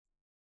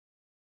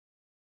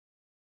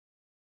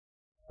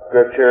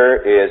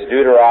Scripture is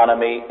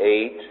Deuteronomy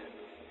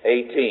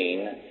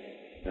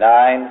 8:18,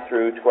 9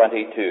 through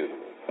 22.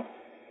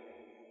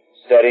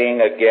 Studying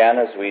again,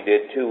 as we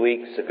did 2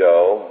 weeks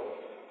ago,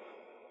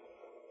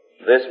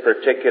 this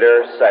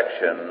particular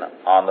section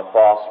on the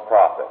false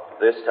prophet,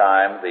 this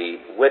time the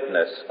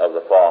witness of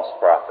the false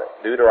prophet.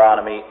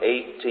 Deuteronomy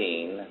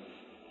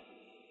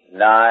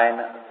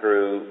 18:9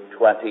 through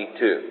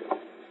 22.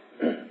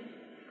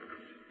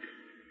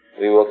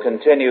 We will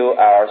continue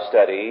our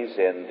studies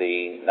in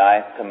the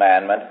 9th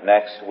commandment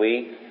next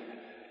week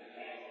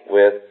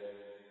with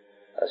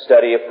a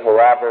study of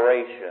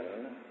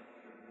corroboration.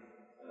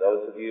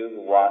 Those of you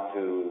who want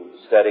to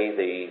study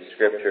the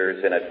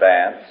Scriptures in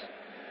advance,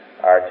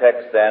 our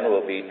text then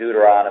will be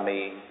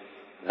Deuteronomy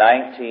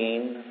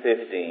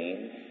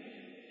 19:15,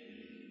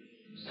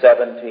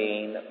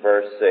 17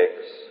 verse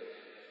 6,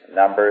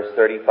 Numbers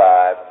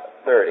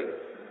 35:30.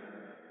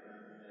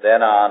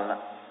 Then on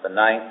the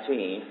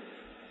 19th,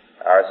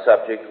 our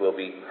subject will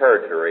be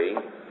perjury,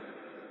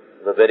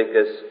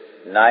 Leviticus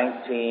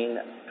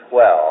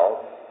 19:12,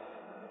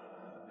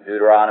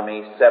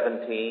 Deuteronomy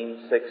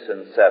 17:6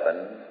 and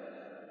 7,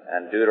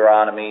 and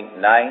Deuteronomy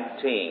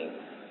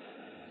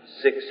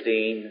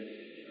 19:16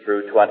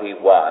 through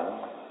 21.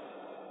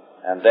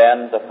 And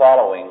then the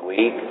following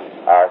week,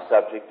 our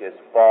subject is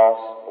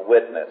false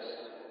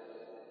witness,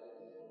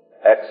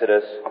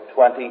 Exodus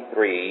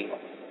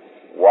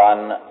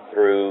 23:1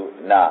 through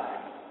 9.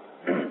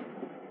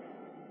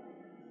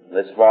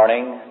 This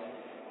morning,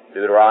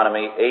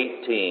 Deuteronomy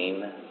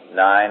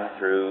 18:9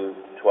 through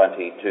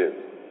 22.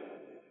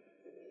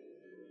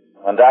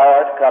 When thou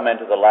art come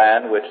into the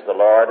land which the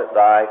Lord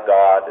thy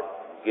God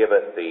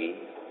giveth thee,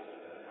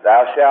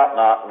 thou shalt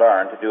not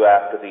learn to do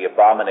after the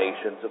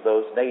abominations of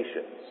those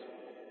nations.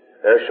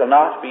 There shall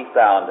not be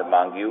found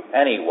among you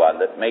any one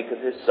that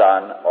maketh his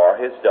son or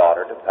his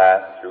daughter to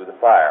pass through the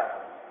fire,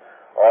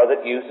 or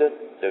that useth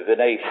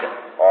divination,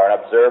 or an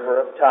observer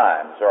of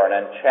times, or an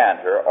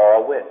enchanter, or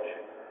a witch,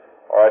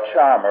 or a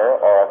charmer,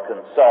 or a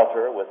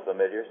consulter with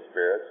familiar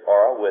spirits,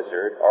 or a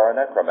wizard, or a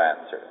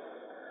necromancer.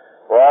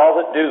 For all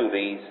that do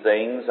these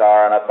things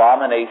are an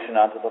abomination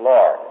unto the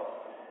Lord.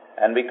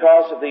 And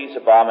because of these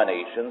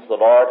abominations, the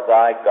Lord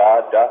thy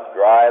God doth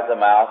drive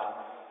them out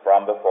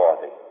from before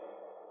thee.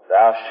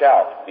 Thou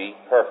shalt be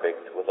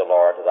perfect with the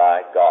Lord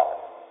thy God.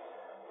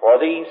 For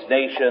these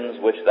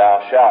nations which thou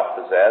shalt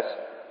possess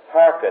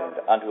hearkened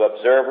unto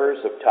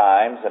observers of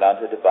times and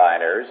unto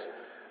diviners,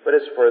 but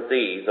as for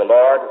thee, the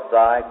Lord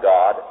thy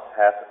God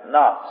hath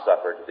not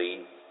suffered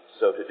thee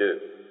so to do.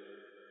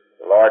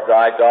 The Lord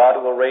thy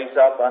God will raise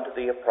up unto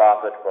thee a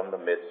prophet from the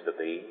midst of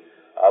thee,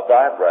 of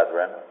thy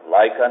brethren,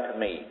 like unto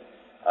me.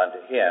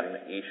 Unto him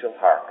ye shall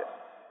hearken.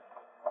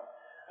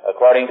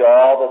 According to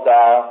all that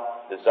thou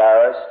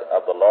desirest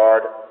of the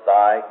Lord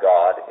thy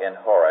God in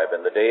Horeb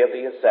in the day of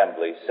the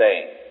assembly,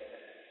 saying,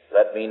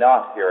 Let me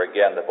not hear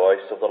again the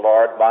voice of the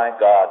Lord my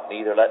God,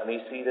 neither let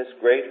me see this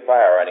great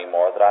fire any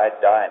more, that I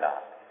die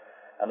not.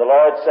 And the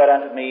Lord said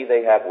unto me,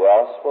 They have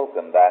well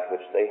spoken that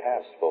which they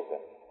have spoken.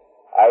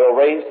 I will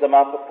raise them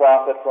up a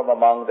prophet from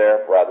among their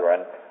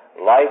brethren,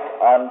 like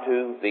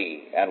unto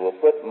thee, and will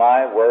put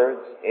my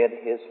words in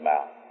his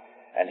mouth.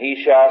 And he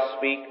shall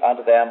speak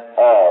unto them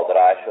all that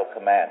I shall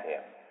command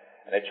him.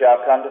 And it shall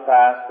come to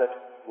pass that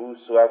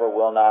whosoever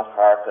will not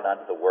hearken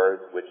unto the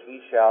words which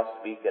he shall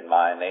speak in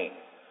my name,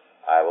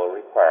 I will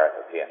require it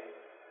of him.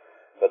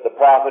 But the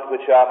prophet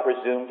which shall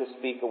presume to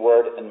speak a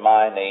word in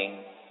my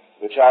name,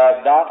 which I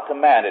have not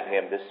commanded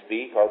him to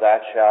speak, or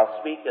that shall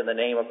speak in the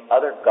name of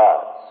other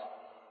gods,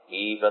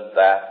 even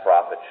that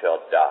prophet shall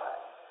die.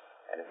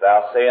 And if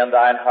thou say in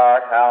thine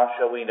heart, How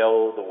shall we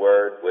know the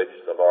word which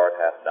the Lord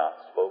hath not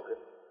spoken?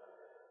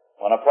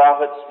 When a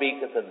prophet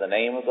speaketh in the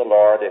name of the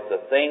Lord, if the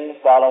thing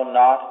follow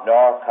not,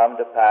 nor come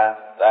to pass,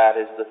 that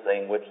is the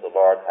thing which the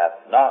Lord hath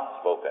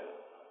not spoken.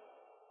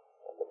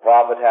 But the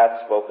prophet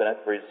hath spoken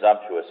it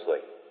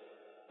presumptuously.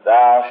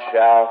 Thou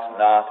shalt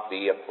not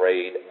be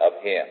afraid of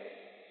him.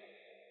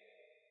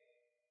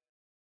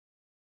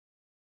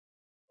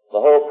 The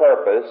whole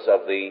purpose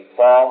of the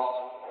false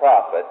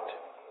prophet,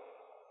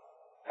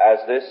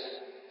 as this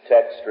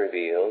text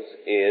reveals,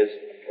 is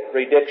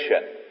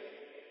prediction.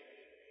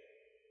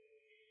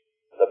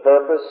 The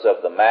purpose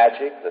of the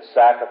magic, the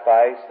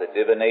sacrifice, the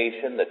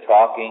divination, the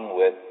talking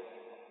with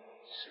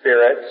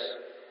spirits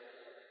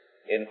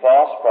in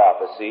false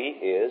prophecy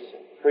is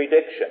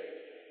prediction.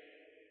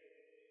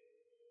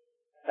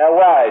 Now,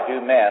 why do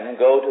men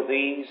go to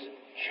these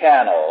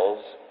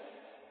channels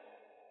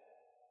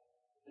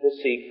to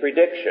seek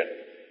prediction?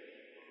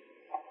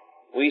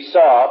 We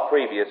saw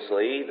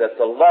previously that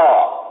the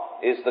law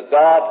is the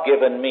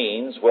God-given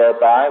means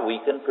whereby we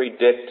can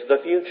predict the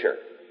future.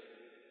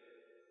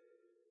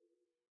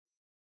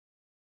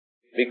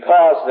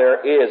 Because there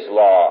is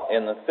law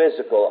in the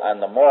physical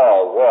and the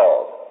moral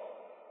world,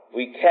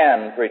 we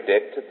can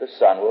predict that the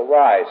sun will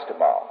rise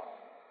tomorrow.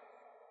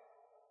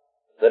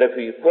 That if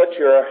you put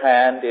your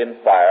hand in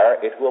fire,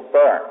 it will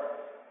burn.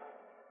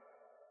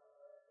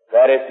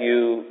 That if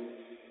you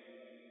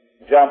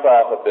jump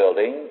off a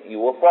building, you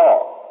will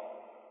fall.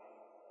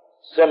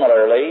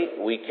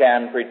 Similarly, we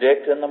can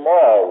predict in the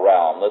moral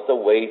realm that the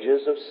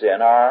wages of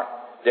sin are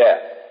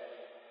death,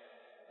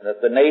 and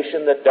that the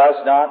nation that does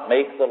not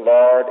make the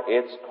Lord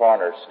its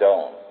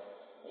cornerstone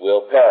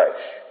will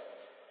perish.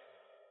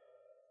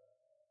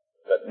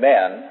 But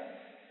men,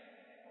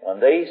 when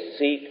they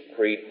seek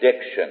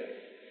prediction,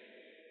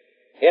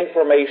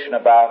 information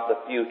about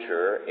the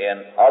future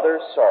in other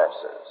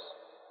sources,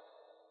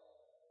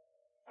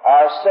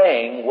 are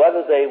saying,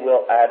 whether they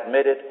will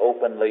admit it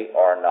openly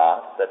or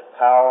not, that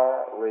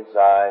power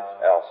resides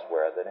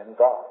elsewhere than in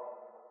God.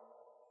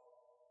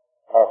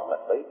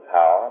 Ultimately,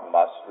 power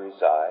must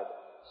reside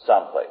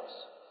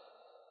someplace.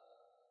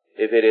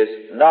 If it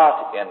is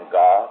not in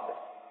God,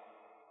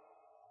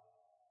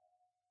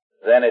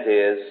 then it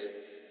is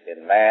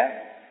in man,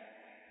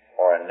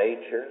 or in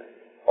nature,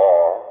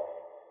 or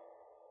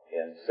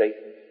in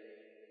Satan.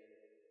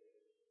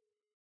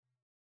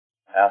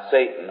 Now,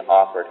 Satan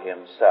offered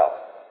himself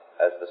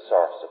as the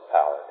source of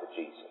power to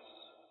Jesus.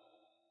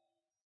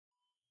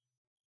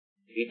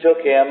 He took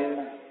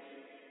him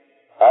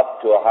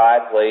up to a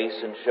high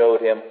place and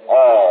showed him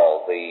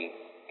all the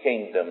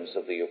kingdoms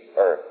of the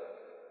earth,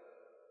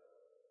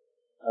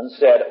 and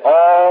said,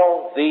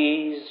 all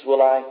these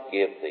will I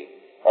give thee,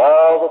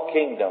 all the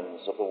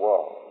kingdoms of the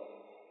world,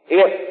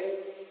 if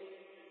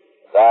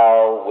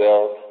thou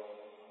wilt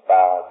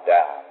bow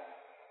down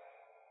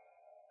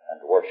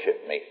and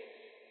worship me.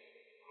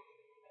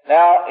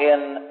 Now,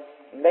 in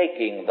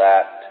making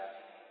that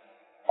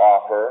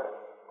offer,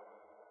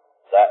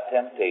 that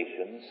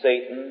temptation,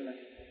 Satan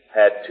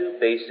had two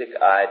basic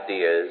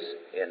ideas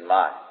in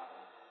mind.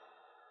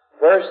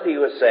 First, he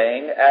was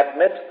saying,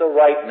 admit the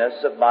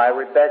rightness of my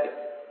rebellion.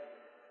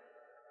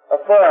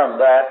 Affirm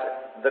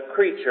that the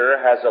creature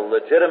has a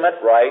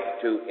legitimate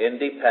right to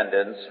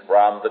independence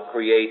from the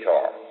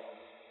Creator.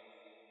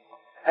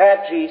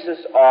 Had Jesus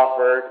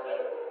offered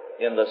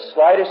in the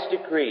slightest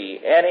degree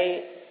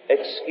any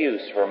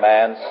excuse for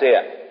man's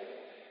sin,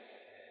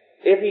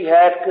 if he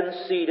had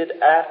conceded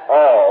at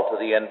all to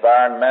the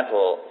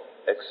environmental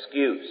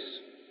excuse,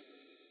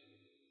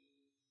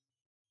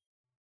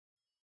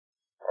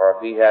 or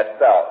if he had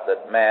felt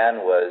that man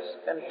was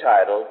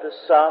entitled to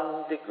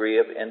some degree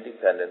of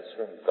independence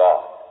from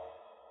God,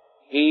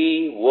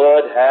 he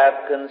would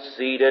have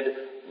conceded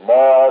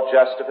moral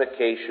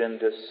justification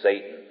to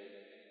Satan.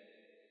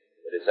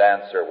 But his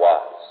answer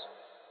was,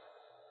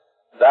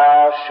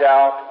 thou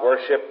shalt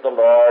worship the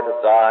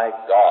Lord thy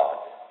God,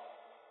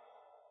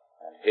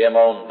 and him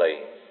only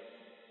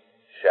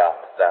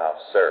shalt thou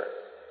serve.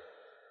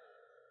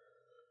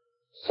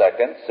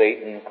 Second,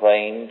 Satan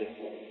claimed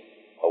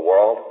a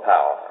world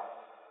power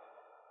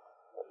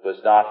that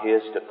was not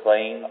his to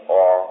claim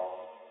or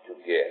to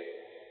give.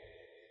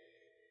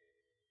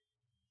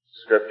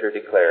 Scripture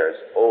declares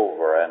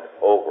over and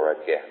over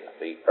again,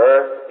 the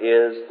earth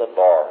is the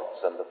Lord's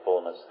and the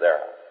fullness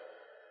thereof.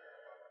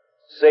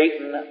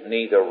 Satan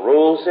neither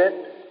rules it,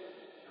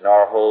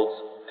 nor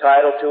holds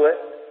title to it,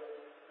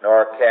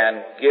 nor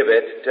can give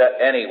it to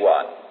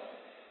anyone.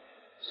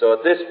 So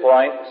at this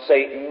point,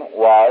 Satan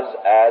was,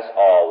 as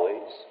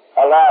always,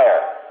 a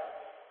liar.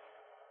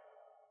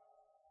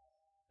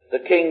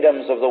 The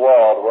kingdoms of the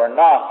world were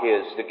not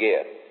his to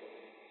give.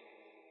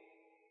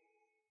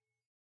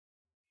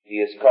 He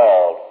is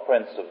called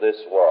Prince of this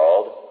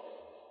world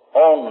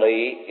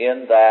only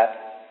in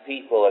that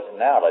people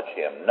acknowledge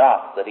him,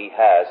 not that he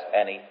has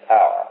any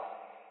power.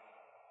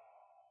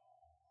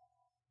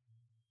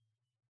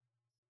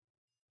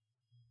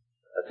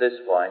 At this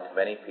point,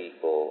 many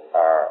people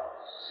are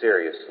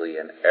seriously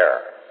in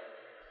error.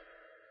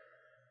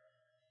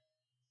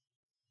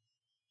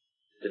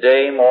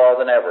 Today, more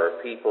than ever,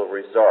 people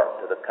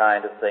resort to the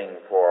kind of thing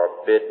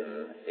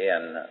forbidden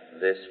in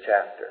this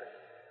chapter.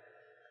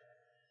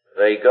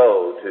 They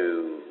go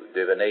to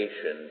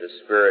divination, to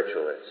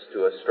spiritualists,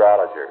 to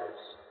astrologers,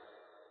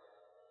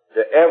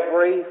 to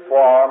every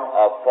form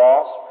of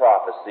false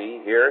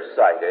prophecy here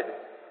cited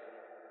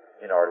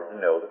in order to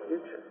know the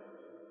future.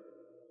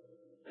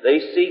 They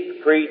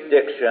seek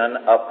prediction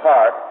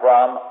apart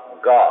from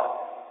God.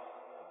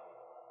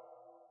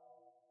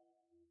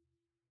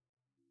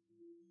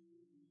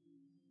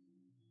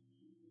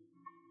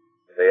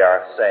 They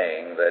are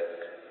saying that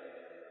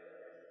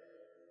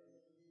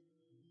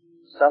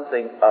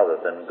something other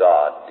than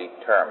God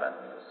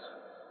determines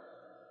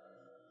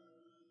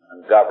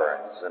and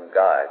governs and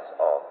guides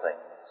all things.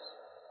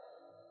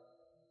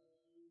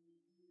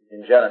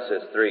 In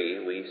Genesis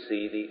 3, we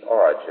see the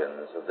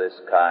origins of this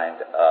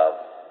kind of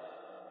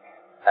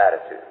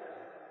attitude.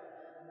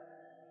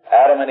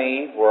 Adam and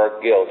Eve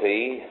were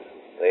guilty.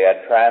 They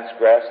had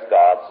transgressed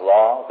God's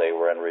law. They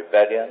were in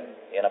rebellion,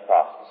 in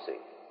apostasy.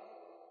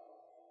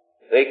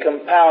 They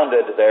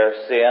compounded their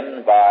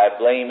sin by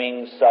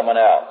blaming someone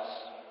else.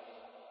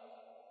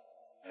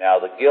 Now,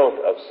 the guilt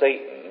of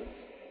Satan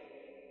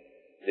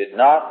did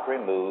not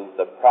remove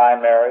the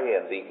primary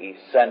and the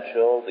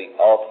essential, the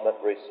ultimate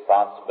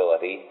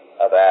responsibility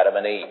of Adam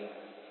and Eve.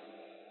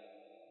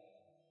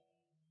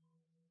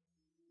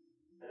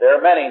 There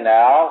are many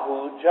now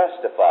who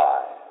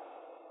justify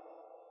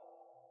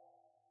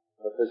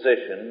the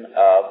position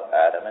of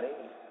Adam and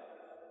Eve.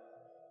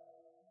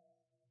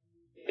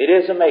 It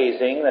is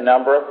amazing the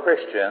number of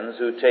Christians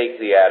who take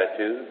the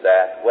attitude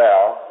that,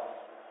 well,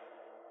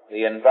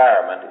 the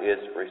environment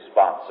is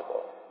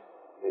responsible.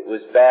 It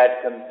was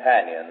bad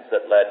companions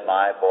that led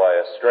my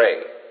boy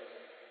astray,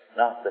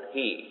 not that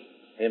he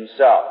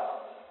himself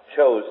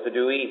chose to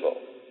do evil.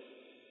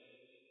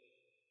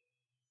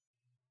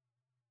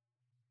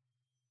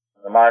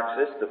 The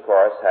Marxists, of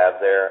course, have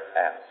their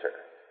answer.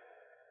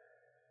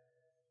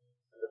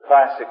 The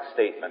classic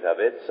statement of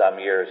it some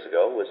years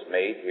ago was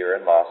made here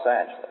in Los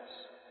Angeles.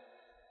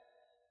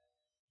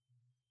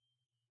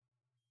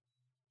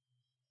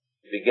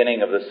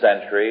 Beginning of the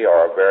century,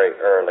 or very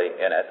early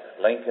in it,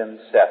 Lincoln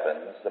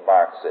Steffens, the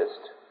Marxist,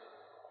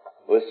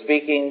 was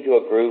speaking to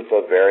a group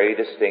of very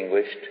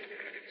distinguished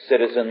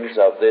citizens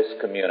of this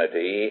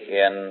community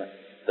in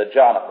the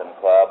Jonathan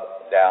Club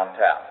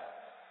downtown.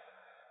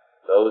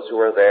 Those who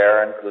were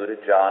there included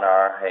John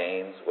R.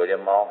 Haynes,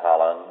 William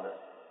Mulholland,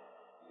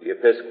 the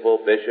Episcopal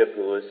bishop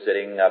who was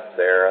sitting up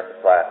there at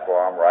the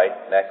platform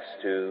right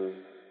next to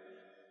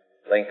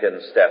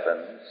Lincoln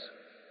Steffens.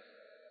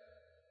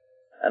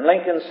 And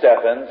Lincoln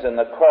Steffens, in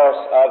the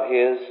course of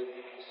his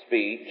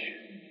speech,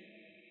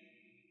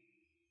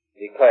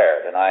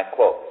 declared, and I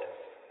quote,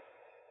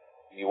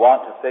 "You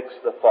want to fix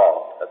the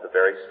fault at the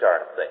very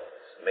start of things.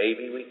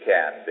 Maybe we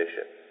can,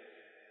 Bishop.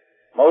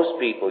 Most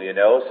people, you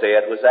know, say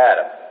it was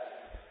Adam.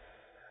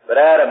 But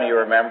Adam, you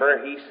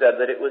remember, he said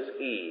that it was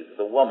Eve,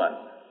 the woman.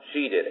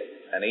 She did it.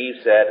 And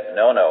Eve said,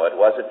 no, it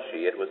wasn't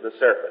she, it was the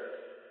serpent.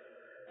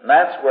 And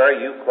that's where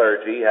you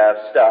clergy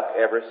have stuck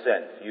ever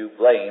since. You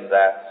blame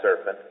that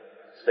serpent,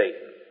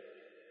 Satan.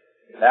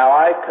 Now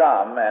I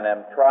come and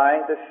am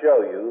trying to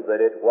show you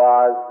that it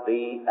was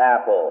the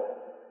apple,"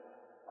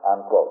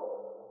 unquote.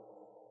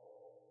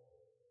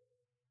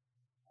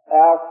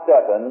 Al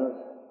Steffens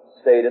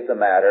stated the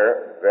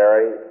matter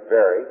very,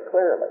 very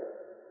clearly.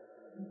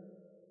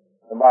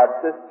 The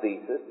Marxist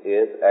thesis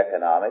is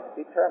economic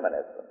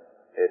determinism.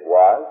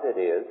 It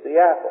is the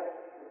apple.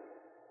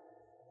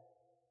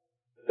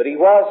 But he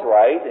was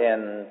right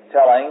in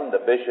telling the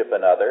bishop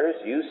and others,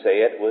 you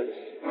say it was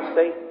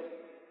Satan.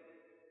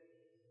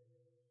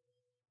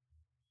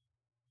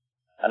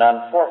 And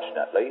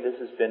unfortunately, this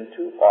has been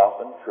too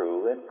often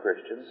true in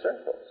Christian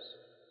circles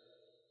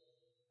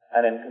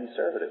and in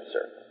conservative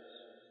circles.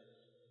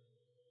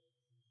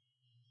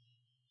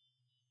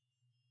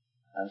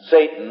 And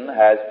Satan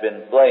has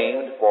been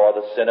blamed for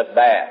the sin of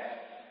man.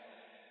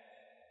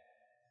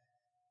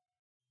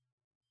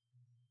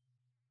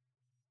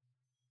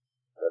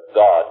 But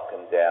God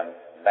condemned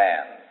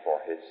man for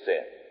his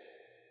sin,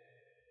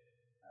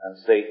 and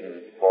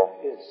Satan for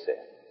his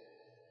sin.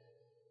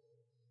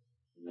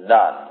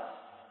 None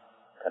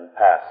can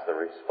pass the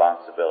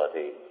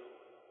responsibility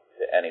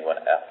to anyone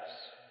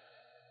else.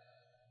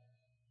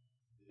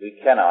 We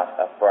cannot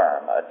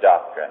affirm a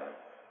doctrine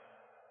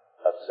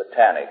of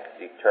satanic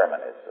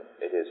determinism.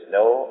 It is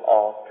no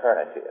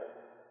alternative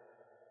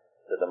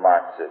to the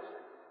Marxist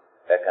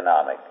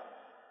economic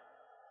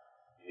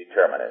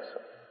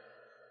determinism.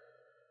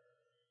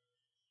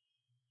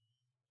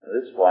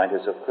 This point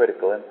is of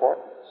critical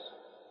importance,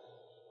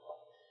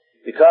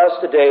 because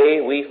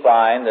today we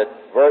find that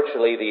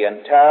virtually the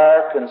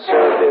entire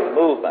conservative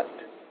movement,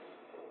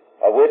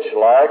 of which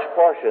large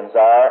portions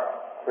are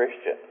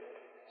Christian,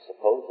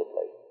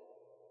 supposedly,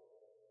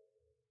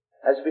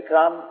 has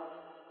become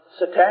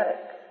satanic.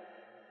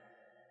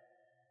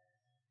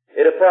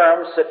 It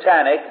affirms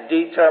satanic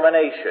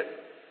determination.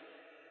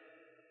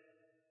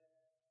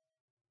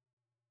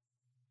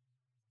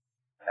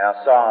 Now,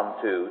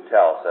 Psalm 2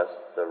 tells us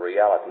the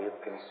reality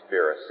of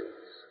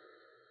conspiracies.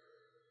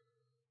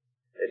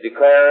 It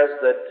declares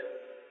that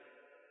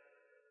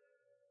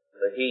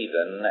the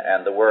heathen,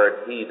 and the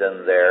word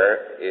heathen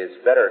there is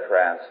better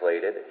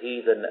translated,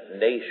 heathen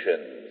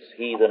nations,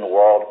 heathen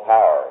world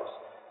powers,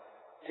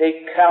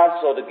 take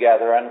counsel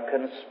together and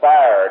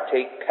conspire,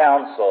 take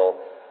counsel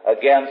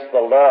against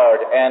the Lord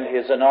and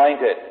His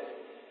anointed.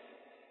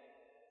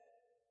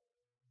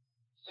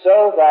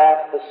 So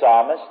that the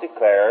psalmist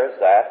declares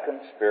that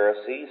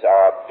conspiracies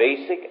are a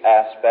basic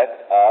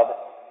aspect of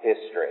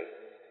history.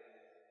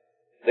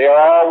 They are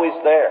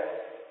always there.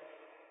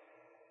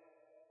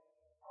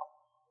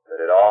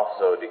 But it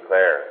also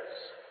declares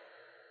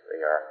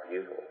they are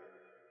futile.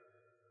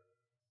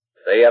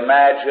 They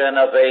imagine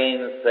a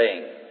vain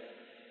thing.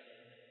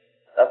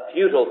 A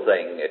futile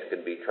thing, it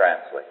can be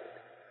translated.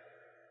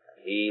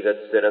 He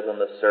that sitteth in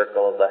the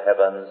circle of the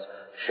heavens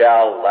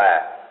shall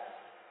laugh.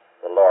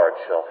 The Lord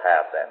shall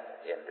have them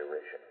in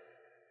derision.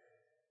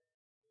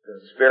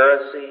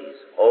 Conspiracies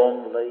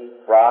only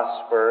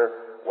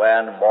prosper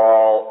when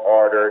moral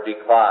order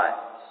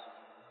declines.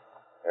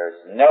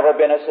 There's never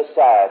been a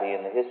society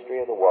in the history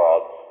of the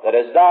world that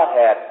has not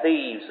had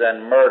thieves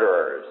and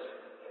murderers,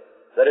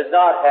 that has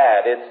not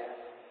had its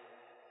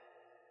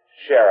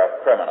share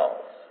of criminals.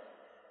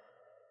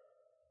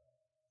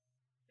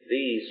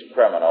 These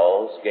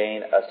criminals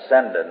gain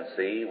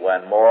ascendancy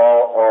when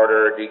moral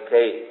order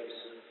decays.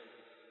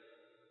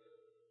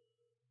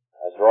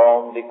 As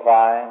Rome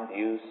declined,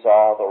 you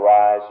saw the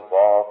rise of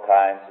all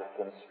kinds of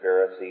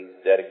conspiracies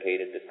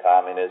dedicated to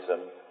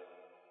communism,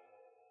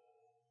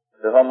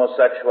 to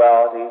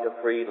homosexuality, to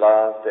free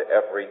love, to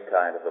every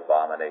kind of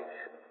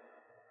abomination.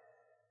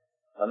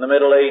 When the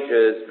Middle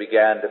Ages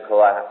began to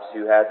collapse,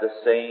 you had the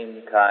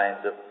same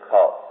kind of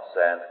cults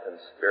and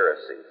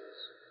conspiracies.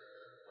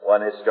 One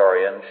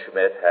historian,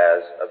 Schmidt,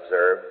 has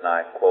observed, and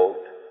I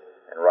quote,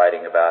 in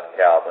writing about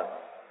Calvin,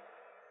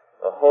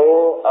 the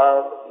whole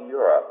of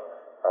Europe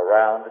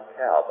around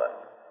Calvin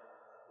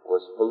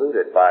was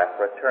polluted by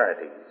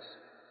fraternities,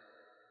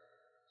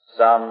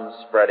 some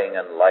spreading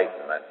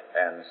enlightenment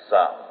and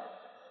some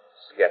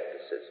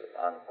skepticism,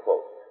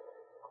 unquote.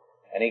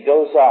 And he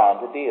goes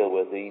on to deal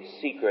with these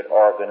secret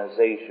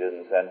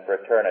organizations and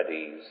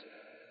fraternities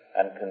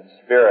and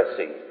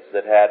conspiracies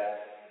that had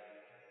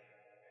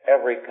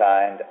every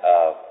kind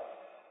of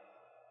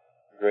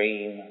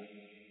dream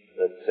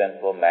that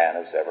sinful man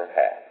has ever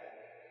had.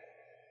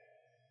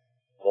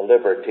 The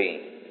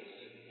libertines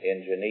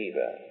in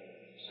Geneva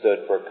stood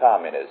for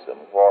communism,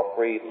 for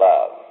free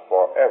love,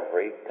 for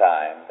every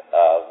kind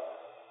of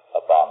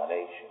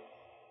abomination.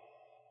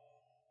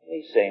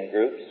 These same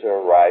groups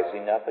are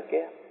rising up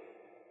again.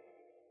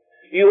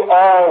 You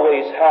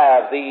always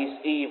have these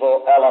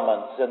evil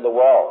elements in the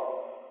world.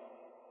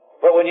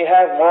 But when you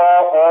have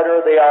moral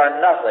order, they are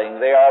nothing.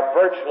 They are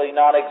virtually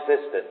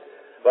non-existent.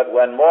 But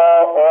when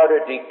moral order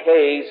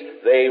decays,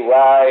 they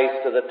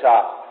rise to the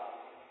top.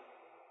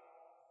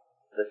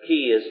 The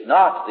key is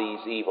not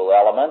these evil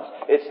elements.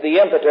 It's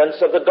the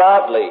impotence of the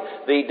godly,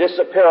 the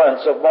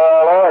disappearance of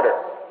moral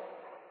order.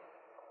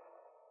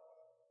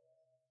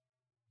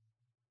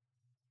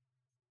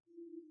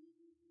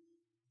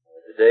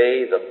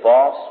 Today, the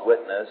false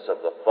witness of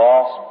the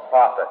false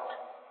prophet,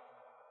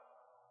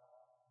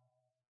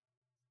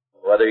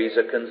 whether he's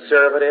a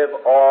conservative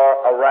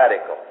or a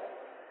radical,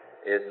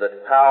 is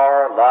that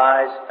power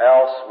lies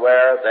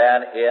elsewhere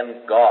than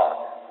in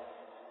God.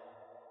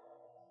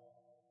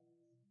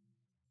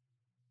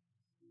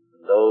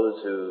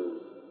 Those who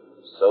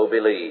so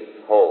believe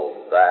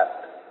hold that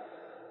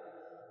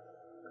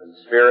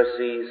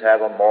conspiracies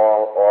have a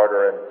moral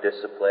order and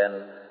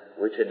discipline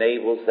which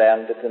enables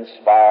them to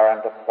conspire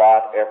and to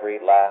plot every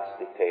last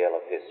detail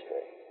of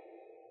history.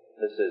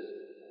 This is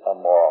a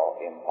moral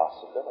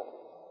impossibility.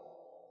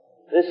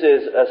 This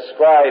is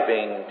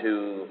ascribing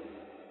to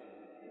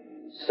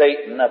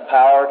Satan a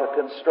power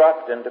to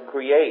construct and to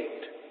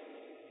create.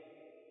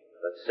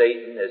 But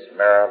Satan is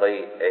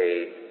merely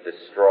a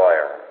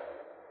destroyer,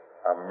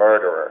 a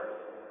murderer.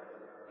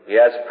 He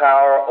has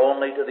power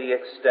only to the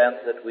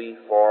extent that we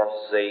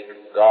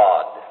forsake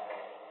God.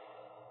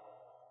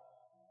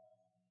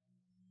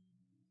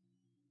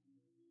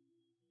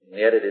 And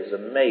yet it is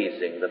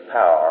amazing the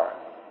power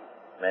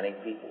many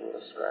people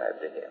ascribe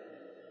to him.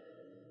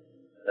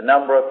 The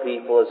number of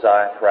people as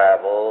I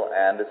travel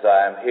and as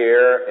I am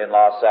here in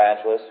Los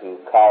Angeles who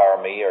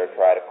collar me or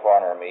try to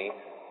corner me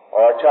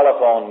or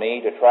telephone me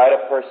to try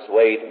to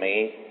persuade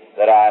me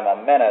that I'm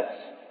a menace,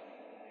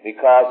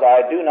 because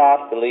I do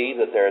not believe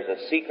that there's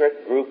a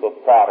secret group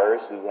of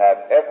plotters who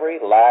have every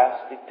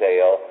last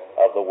detail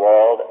of the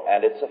world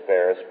and its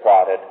affairs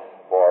plotted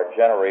for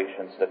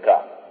generations to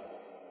come.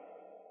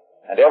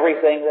 And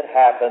everything that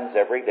happens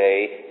every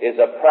day is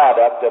a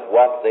product of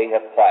what they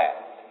have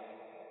planned.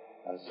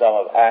 And some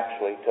have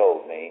actually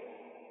told me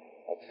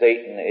that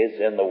Satan is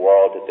in the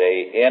world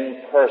today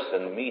in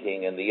person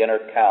meeting in the inner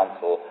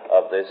council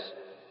of this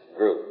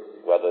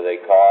group, whether they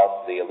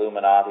call it the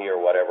Illuminati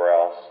or whatever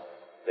else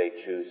they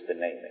choose to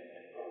name it.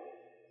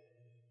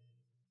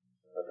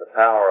 But the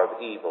power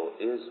of evil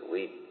is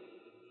weak.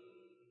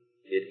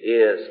 It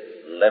is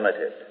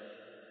limited.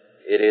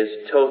 It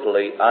is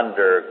totally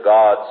under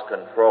God's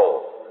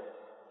control.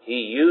 He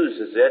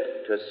uses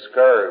it to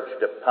scourge,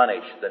 to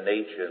punish the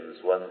nations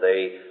when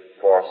they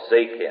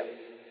forsake him.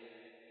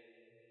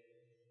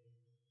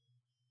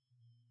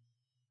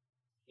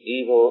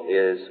 Evil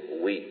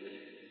is weak,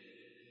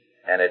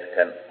 and it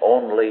can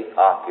only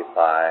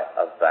occupy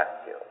a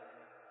vacuum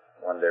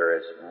when there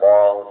is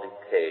moral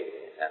decay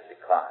and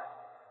decline.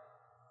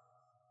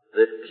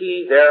 The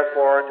key,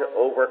 therefore, to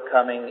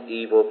overcoming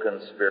evil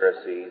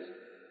conspiracies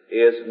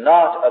is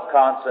not a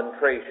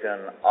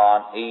concentration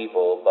on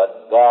evil,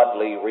 but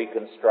godly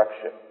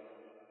reconstruction.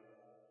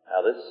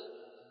 Now, this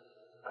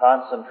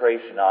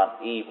concentration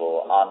on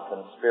evil, on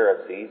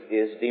conspiracies,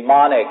 is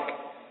demonic.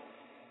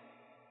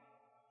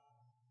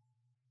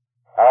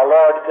 Our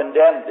Lord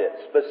condemned it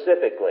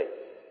specifically.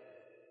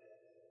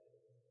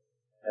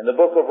 In the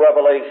book of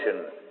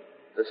Revelation,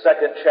 the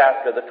 2nd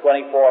chapter, the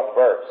 24th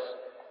verse,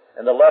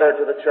 in the letter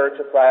to the church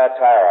of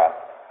Thyatira,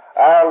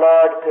 our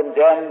Lord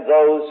condemned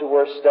those who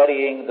were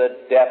studying the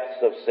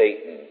depths of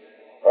Satan,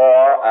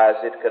 or, as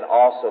it can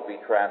also be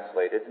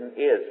translated, and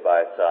is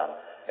by some,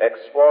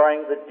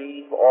 exploring the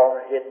deep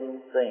or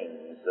hidden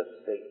things of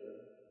Satan.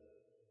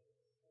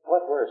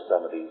 What were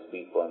some of these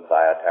people in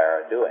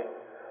Thyatira doing?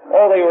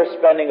 Oh, they were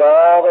spending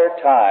all their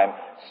time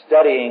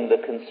studying the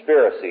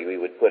conspiracy, we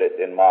would put it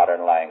in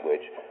modern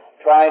language,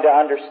 trying to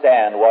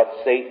understand what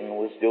Satan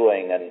was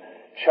doing and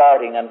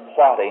charting and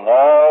plotting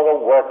all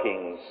the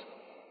workings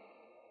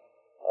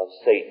of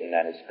Satan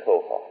and his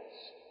cohorts.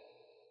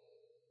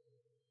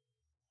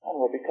 And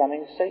were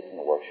becoming Satan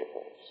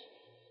worshippers.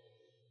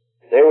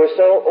 They were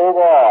so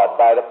overawed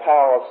by the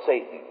power of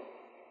Satan,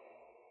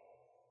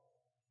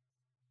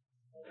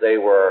 they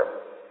were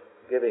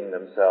giving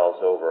themselves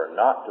over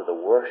not to the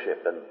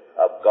worship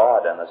of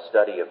God and the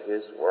study of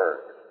His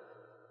Word,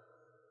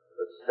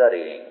 but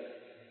studying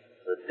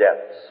the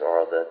depths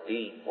or the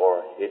deep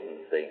or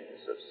hidden things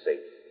of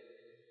Satan.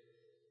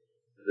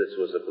 This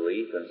was a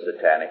belief in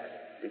satanic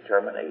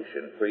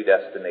determination,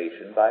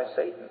 predestination by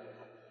Satan.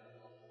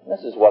 And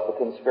this is what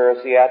the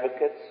conspiracy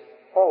advocates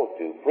hold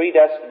to,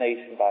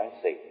 predestination by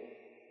Satan.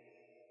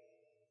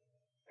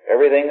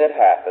 Everything that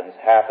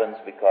happens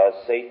because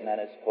Satan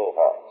and his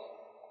cohorts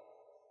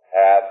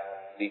have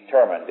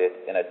determined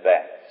it in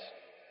advance.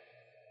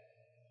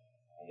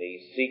 And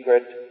these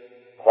secret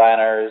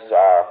planners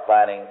are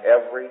planning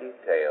every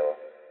detail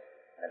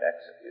and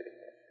executing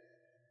it.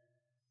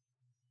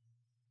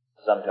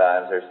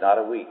 Sometimes there's not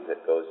a week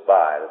that goes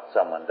by that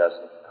someone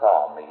doesn't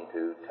call me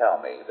to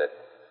tell me that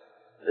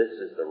this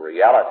is the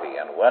reality,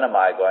 and when am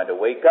I going to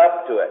wake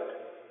up to it?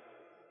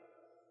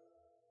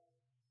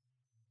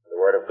 The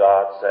Word of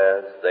God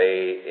says,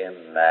 they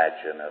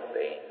imagine a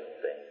vain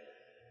thing.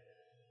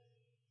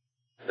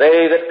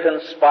 They that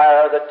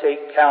conspire, that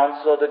take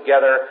counsel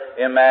together,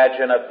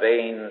 imagine a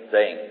vain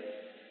thing.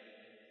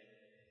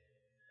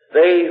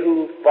 They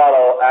who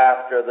follow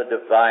after the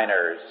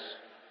diviners,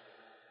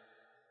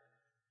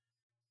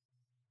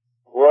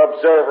 who are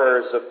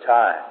observers of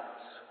times,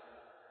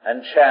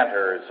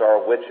 enchanters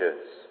or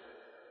witches,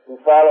 who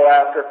follow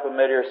after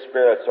familiar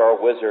spirits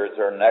or wizards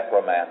or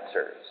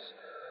necromancers,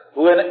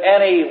 who in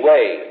any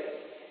way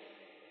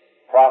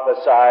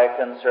prophesy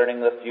concerning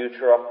the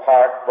future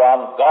apart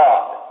from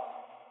God,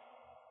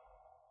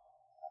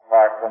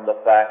 apart from the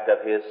fact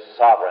of His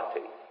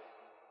sovereignty,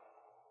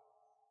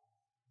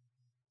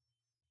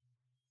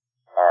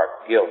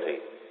 are guilty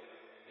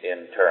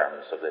in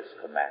terms of this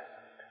commandment.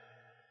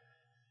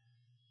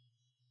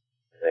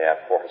 They have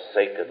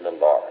forsaken the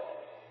Lord,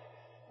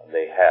 and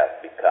they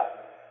have become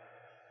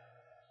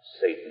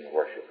Satan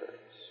worshippers.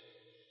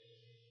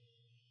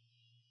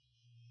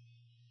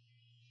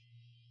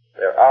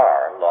 There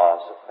are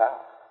laws of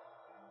power,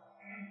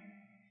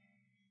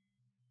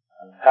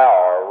 and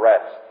power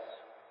rests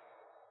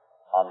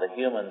on the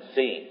human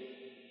scene,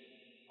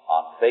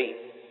 on faith.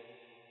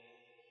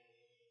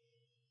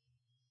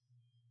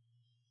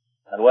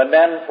 And when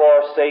men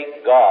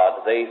forsake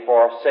God, they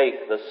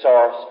forsake the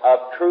source of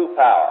true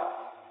power.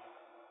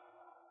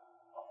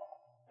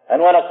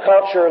 And when a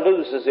culture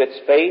loses its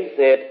faith,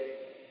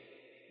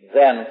 it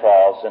then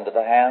falls into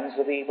the hands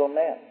of evil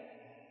men.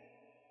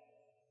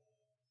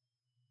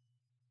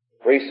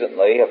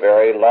 Recently, a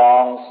very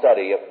long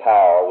study of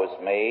power was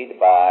made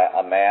by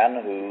a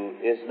man who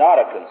is not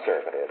a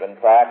conservative, in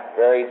fact,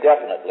 very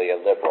definitely a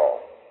liberal.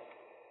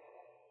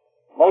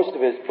 Most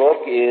of his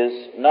book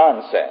is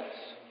nonsense.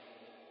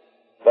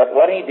 But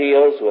when he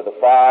deals with the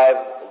 5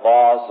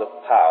 laws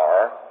of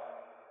power,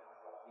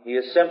 he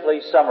is simply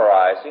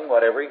summarizing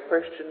what every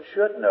Christian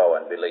should know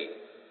and believe.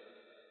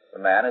 The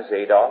man is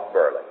Adolf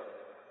Berle.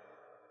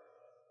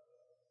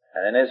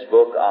 And in his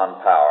book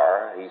on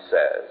power, he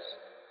says,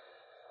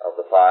 of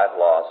the 5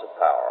 laws of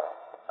power,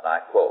 and I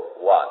quote,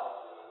 1,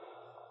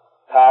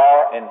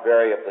 power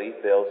invariably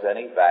fills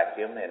any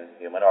vacuum in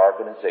human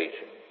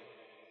organization.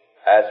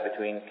 As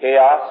between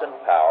chaos and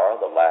power,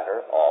 the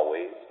latter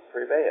always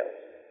prevails.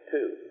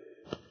 2,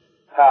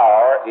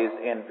 power is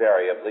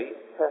invariably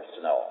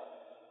personal.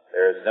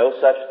 There is no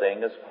such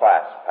thing as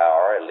class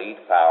power,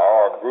 elite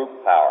power, or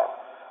group power,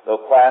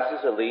 though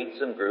classes,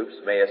 elites, and groups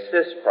may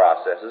assist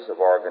processes of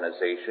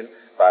organization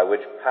by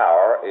which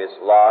power is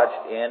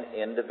lodged in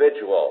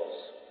individuals.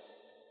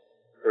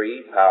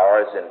 3,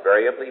 power is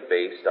invariably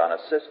based on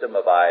a system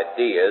of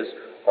ideas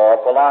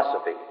or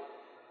philosophy.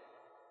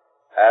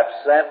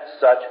 Absent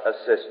such a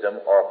system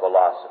or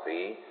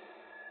philosophy,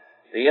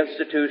 the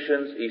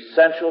institutions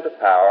essential to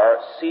power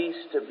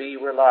cease to be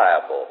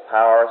reliable,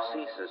 power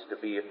ceases to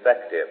be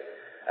effective,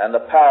 and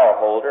the power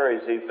holder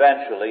is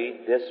eventually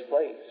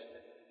displaced.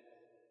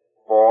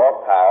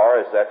 For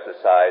power is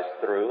exercised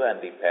through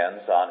and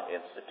depends on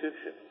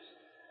institutions.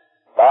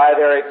 By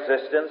their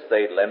existence,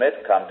 they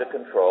limit, come to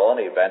control, and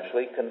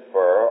eventually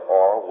confer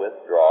or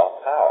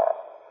withdraw power.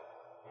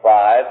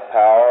 5,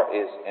 power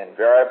is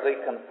invariably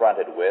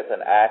confronted with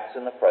and acts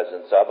in the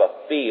presence of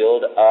a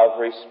field of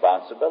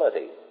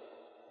responsibility.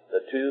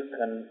 The two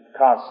can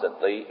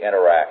constantly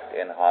interact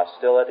in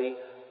hostility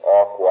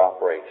or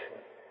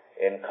cooperation,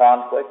 in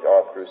conflict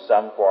or through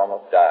some form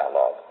of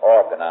dialogue,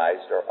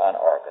 organized or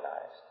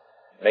unorganized,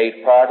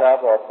 made part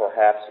of or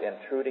perhaps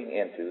intruding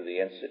into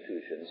the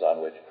institutions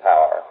on which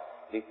power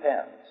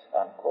depends,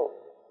 unquote.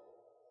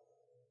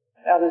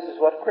 Now this is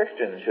what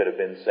Christians should have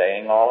been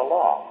saying all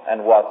along,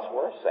 and what's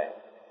worth saying.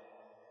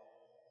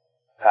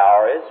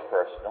 Power is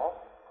personal,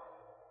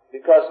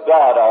 because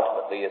God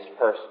ultimately is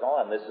personal,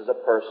 and this is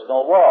a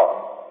personal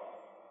world.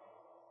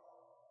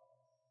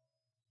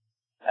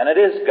 and it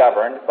is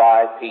governed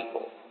by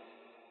people.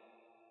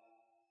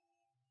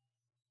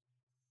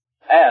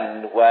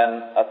 And when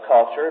a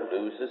culture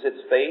loses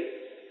its faith,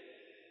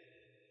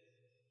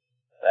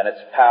 then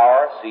its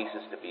power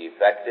ceases to be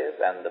effective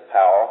and the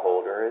power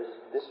holder is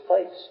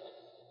displaced.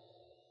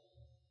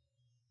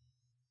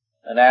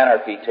 And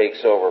anarchy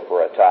takes over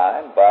for a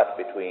time, but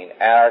between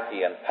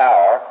anarchy and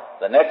power,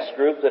 the next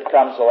group that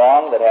comes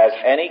along that has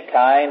any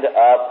kind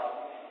of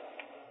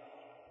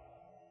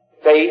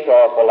faith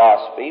or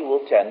philosophy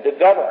will tend to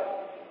govern.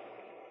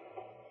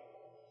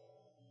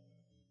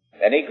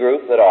 Any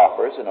group that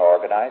offers an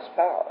organized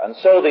power. And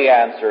so the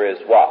answer is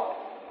what?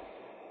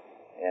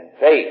 In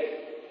faith.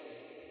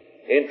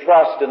 In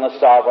trust in the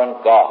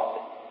sovereign God.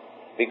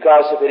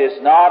 Because if it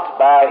is not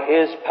by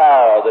His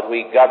power that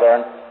we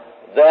govern,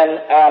 then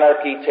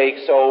anarchy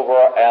takes over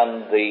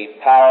and the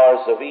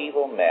powers of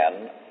evil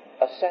men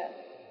ascend.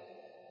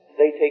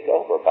 They take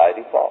over by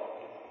default.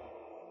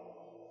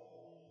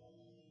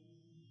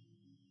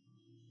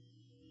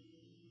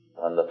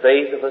 When the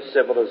faith of a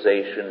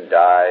civilization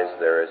dies,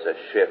 there is a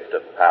shift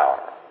of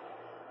power.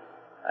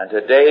 And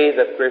today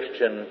the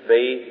Christian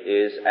faith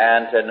is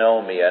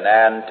antinomian,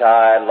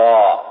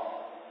 anti-law.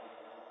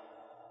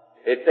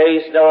 It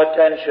pays no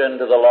attention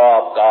to the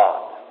law of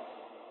God.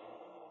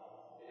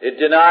 It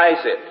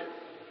denies it.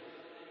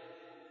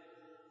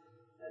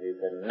 And you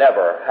can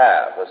never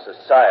have a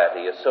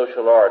society, a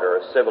social order,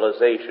 a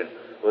civilization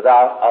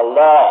without a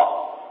law.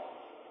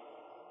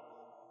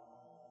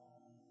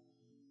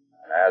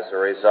 As a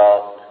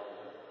result,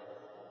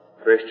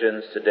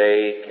 Christians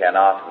today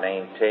cannot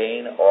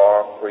maintain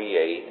or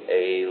create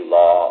a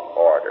law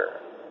order.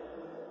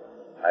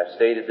 I've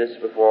stated this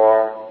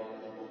before,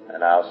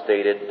 and I'll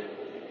state it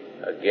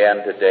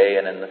again today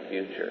and in the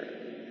future.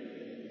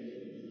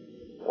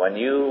 When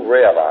you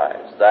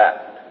realize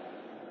that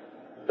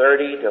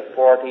 30 to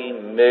 40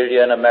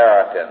 million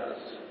Americans,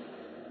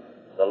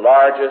 the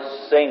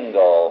largest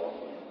single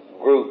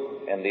group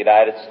in the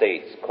United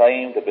States,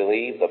 claim to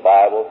believe the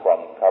Bible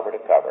from cover to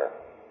cover,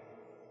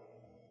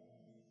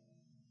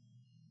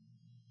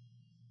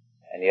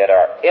 and yet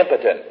are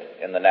impotent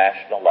in the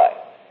national life,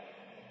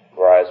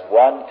 whereas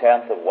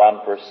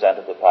 0.1%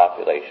 of the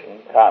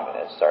population,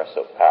 communists, are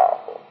so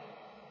powerful.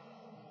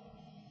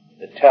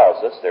 It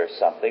tells us there's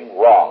something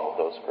wrong with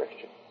those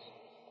Christians.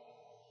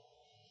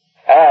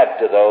 Add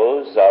to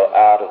those,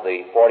 out of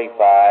the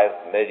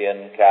 45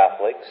 million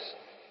Catholics,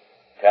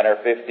 10 or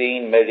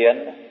 15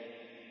 million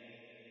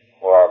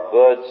who are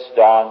good,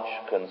 staunch,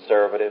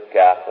 conservative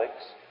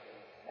Catholics,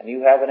 and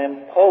you have an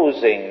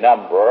imposing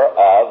number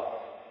of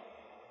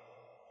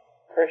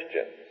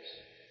Christians,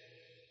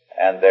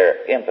 and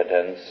their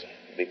impotence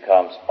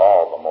becomes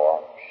all the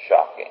more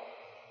shocking.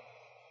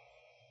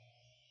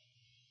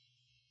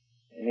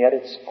 And yet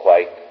it's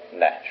quite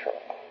natural.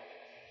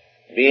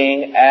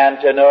 Being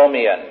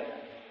antinomian,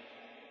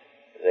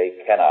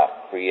 they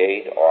cannot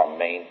create or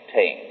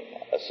maintain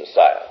a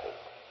society.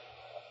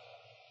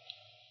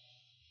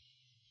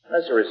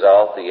 As a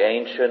result, the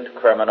ancient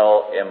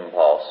criminal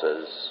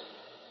impulses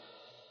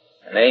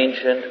and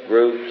ancient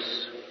groups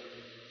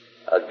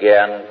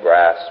again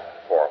grasp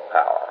for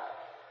power.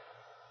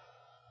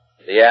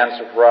 The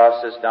answer for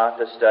us is not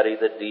to study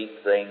the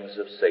deep things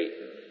of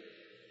Satan,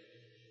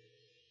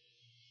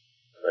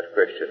 but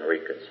Christian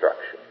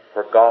reconstruction.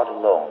 For God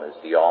alone is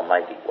the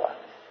Almighty One.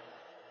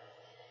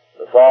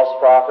 The false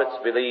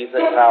prophets believe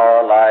that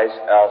power lies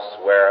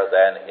elsewhere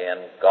than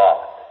in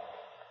God.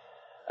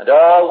 And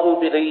all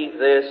who believe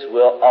this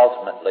will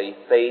ultimately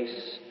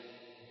face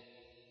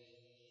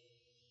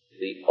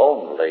the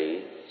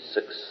only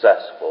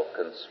successful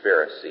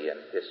conspiracy in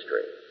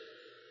history.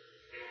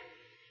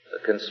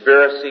 The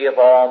conspiracy of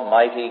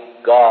Almighty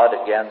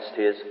God against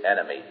His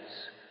enemies,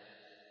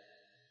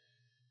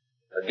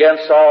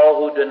 against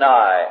all who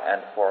deny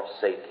and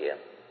forsake Him.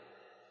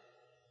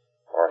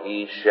 For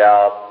He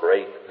shall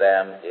break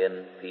them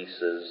in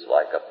pieces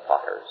like a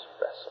potter's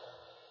vessel,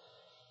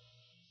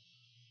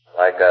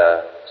 like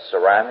a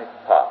ceramic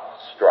pot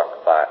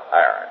struck by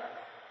iron.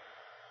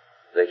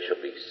 They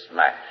shall be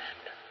smashed.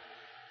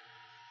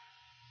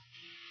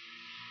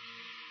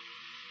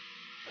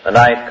 The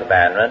ninth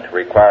commandment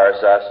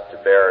requires us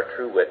to bear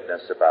true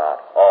witness about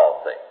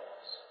all things.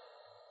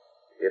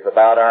 If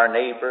about our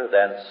neighbor,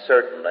 then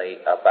certainly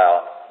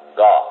about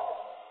God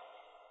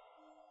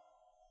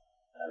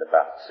and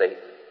about Satan.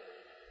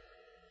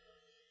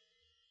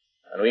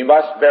 And we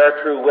must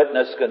bear true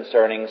witness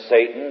concerning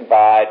Satan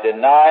by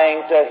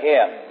denying to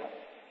him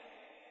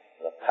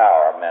the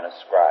power men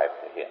ascribe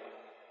to him,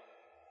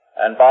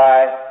 and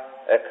by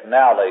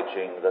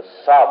acknowledging the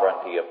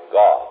sovereignty of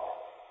God,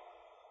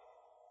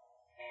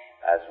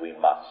 as we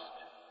must.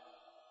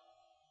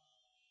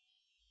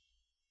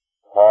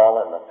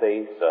 Paul, in the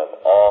face of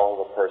all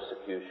the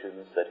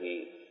persecutions that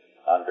he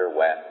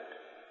underwent,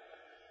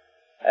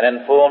 and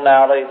in full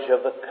knowledge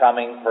of the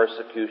coming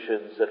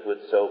persecutions that would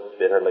so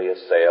bitterly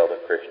assail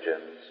the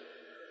Christians,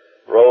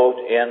 wrote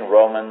in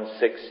Romans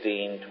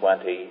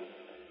 16:20,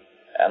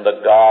 "And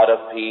the God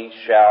of peace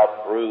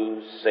shall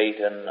bruise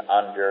Satan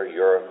under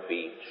your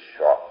feet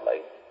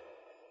shortly."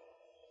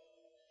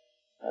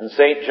 And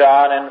St.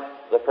 John in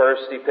the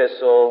first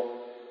epistle,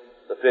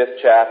 the 5th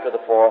chapter,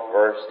 the 4th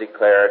verse,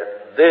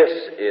 declared, "This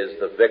is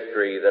the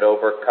victory that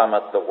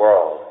overcometh the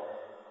world,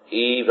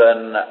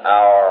 even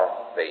our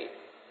faith."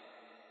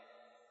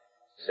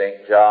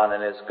 St. John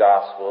in his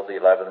Gospel, the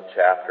 11th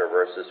chapter,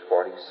 verses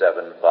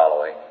 47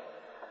 following,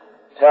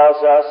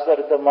 tells us that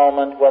at the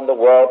moment when the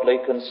worldly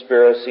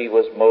conspiracy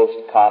was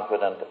most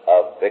confident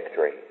of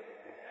victory,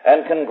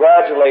 and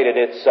congratulated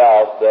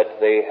itself that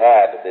they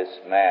had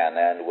this man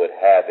and would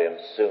have him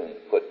soon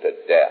put to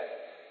death,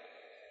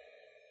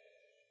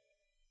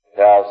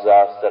 tells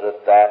us that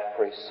at that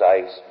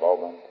precise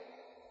moment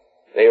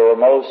they were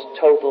most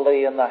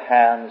totally in the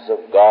hands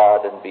of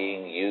God and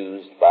being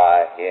used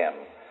by Him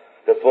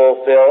to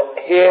fulfill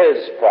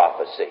His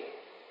prophecy,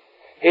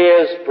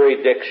 His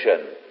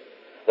prediction,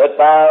 that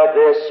by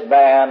this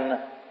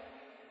man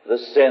the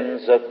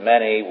sins of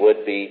many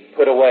would be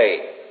put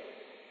away.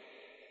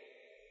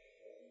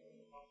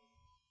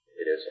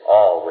 It is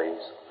always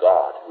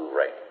God who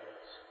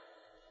reigns,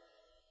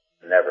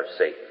 never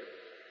Satan.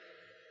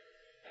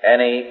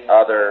 Any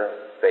other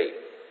faith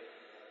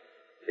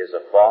is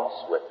a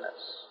false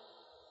witness,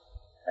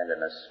 and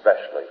an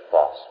especially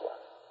false one.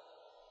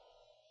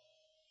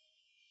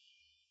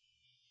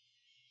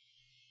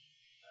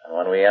 And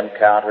when we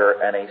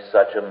encounter any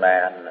such a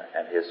man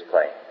and his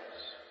claims,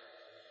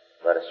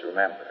 let us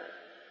remember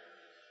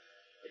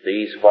that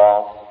these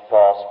false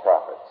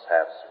prophets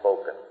have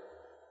spoken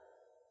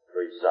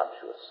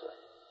presumptuously.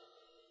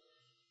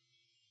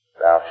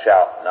 Thou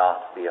shalt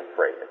not be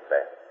afraid of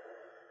them.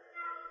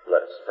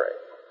 Let us pray.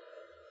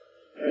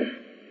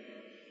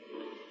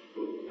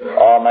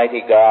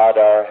 Almighty God,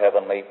 our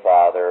Heavenly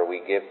Father,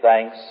 we give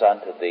thanks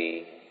unto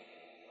Thee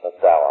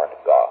that Thou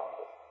art God,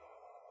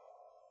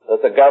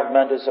 that the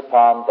government is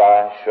upon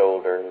Thy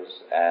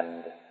shoulders,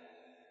 and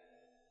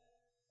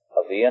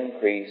of the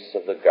increase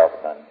of the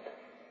government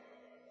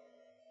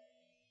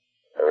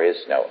there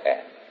is no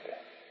end.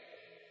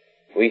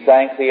 We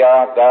thank Thee,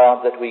 our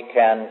God, that we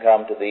can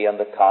come to Thee in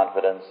the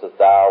confidence that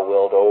Thou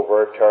wilt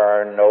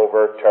overturn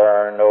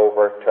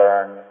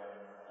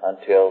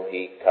until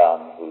He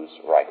come whose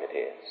right it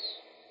is.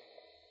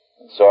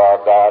 And so, our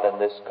God, in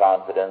this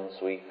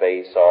confidence we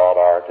face all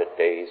our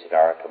todays and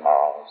our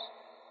tomorrows,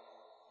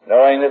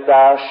 knowing that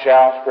Thou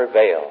shalt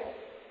prevail,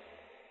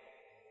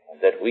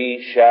 and that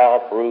we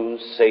shall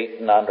bruise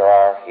Satan under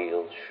our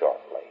heels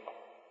shortly.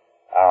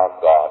 Our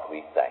God,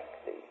 we thank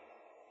Thee.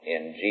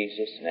 In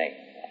Jesus' name,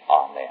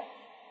 amen.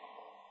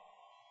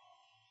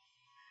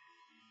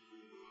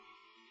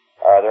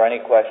 Are there any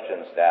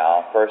questions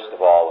now? First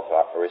of all,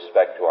 with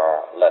respect to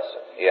our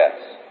lesson. Yes.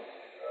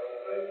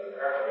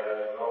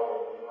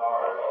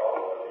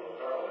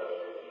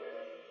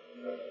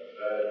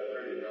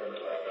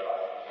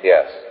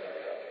 Yes.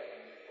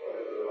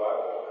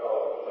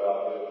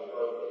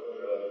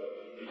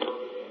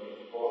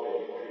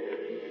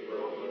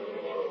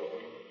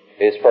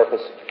 His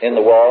purpose in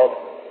the world?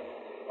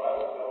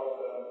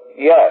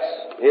 Yes.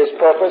 His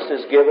purpose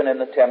is given in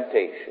the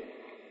temptation.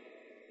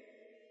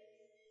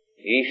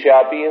 Ye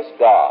shall be as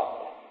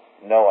God,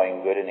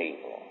 knowing good and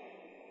evil.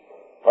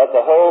 Let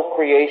the whole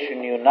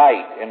creation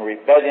unite in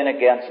rebellion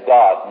against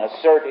God and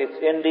assert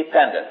its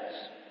independence.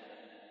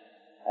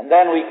 And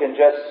then we can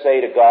just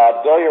say to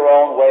God, go your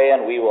own way,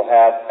 and we will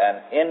have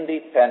an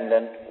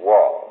independent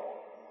world.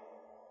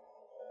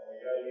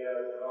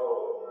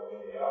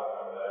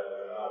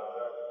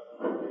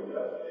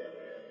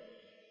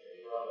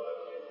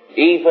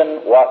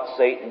 Even what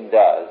Satan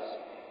does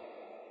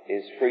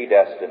is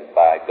predestined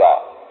by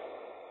God.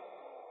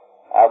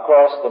 Of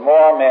course, the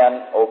more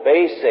men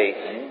obey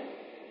Satan,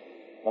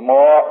 the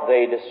more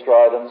they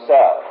destroy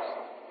themselves.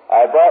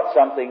 I brought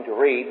something to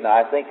read, and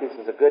I think this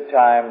is a good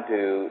time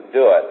to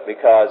do it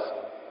because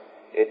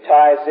it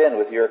ties in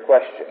with your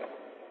question.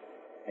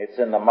 It's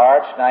in the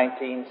March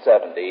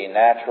 1970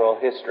 Natural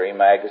History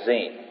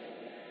magazine.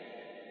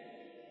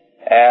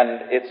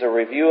 And it's a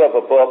review of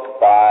a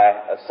book by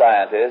a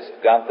scientist,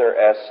 Gunther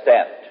S.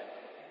 Stent,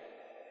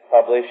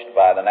 published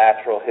by the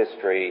Natural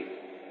History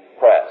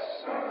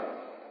Press.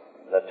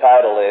 The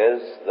title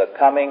is The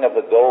Coming of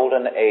the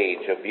Golden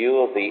Age, a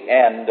view of the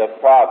end of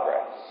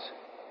progress.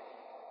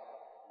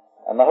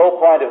 And the whole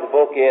point of the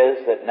book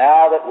is that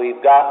now that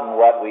we've gotten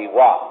what we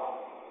want,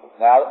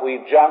 now that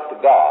we've jumped to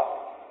God,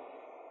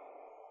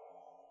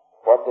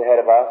 what's ahead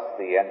of us?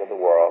 The end of the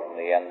world and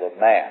the end of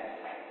man.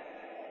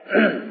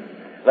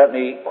 Let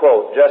me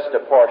quote just a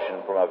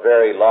portion from a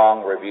very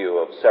long review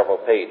of several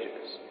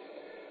pages.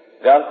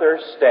 Gunther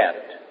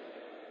Stent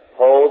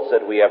holds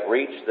that we have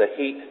reached the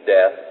heat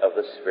death of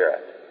the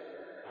Spirit.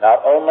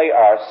 Not only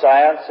are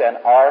science and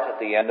art at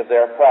the end of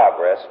their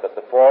progress, but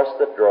the force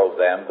that drove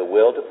them, the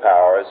will to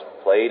power, is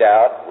played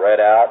out,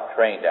 read out,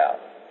 trained out.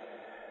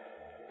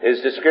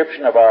 His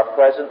description of our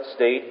present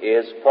state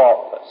is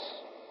faultless.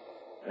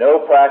 No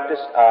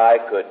practiced eye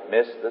could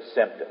miss the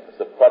symptoms,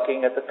 the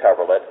plucking at the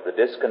coverlet, the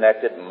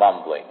disconnected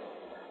mumbling.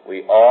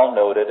 We all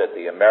noted at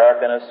the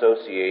American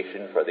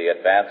Association for the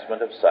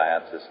Advancement of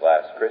Science this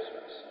last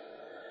Christmas.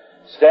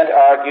 Stent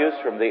argues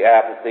from the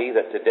apathy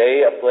that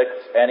today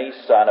afflicts any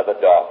son of a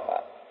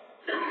dogma.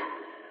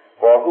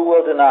 For who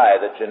will deny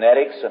that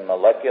genetics and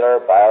molecular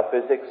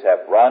biophysics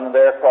have run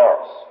their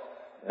course,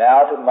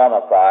 now to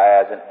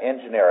mummify as an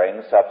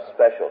engineering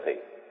subspecialty?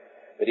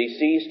 But he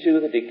sees too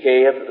the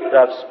decay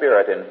of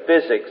spirit in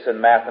physics and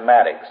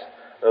mathematics,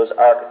 those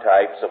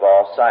archetypes of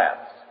all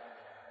science.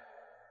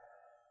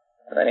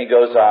 And then he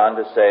goes on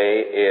to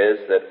say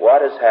is that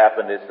what has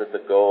happened is that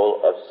the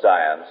goal of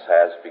science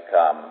has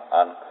become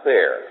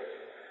unclear.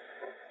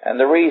 And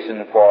the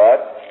reason for it,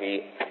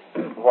 he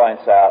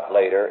points out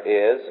later,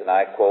 is, and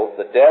I quote,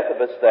 "The death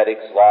of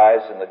aesthetics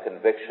lies in the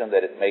conviction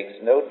that it makes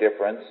no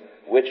difference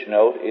which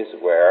note is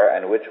where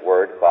and which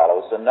word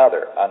follows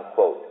another,"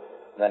 unquote.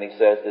 And then he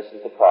says this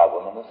is the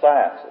problem in the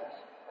sciences.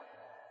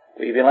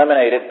 We've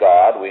eliminated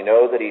God. We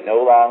know that he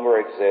no longer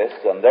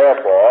exists, and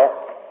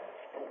therefore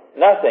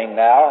nothing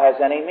now has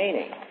any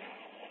meaning.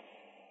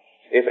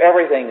 If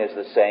everything is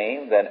the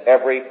same, then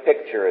every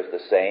picture is the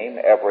same,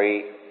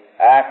 every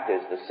act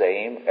is the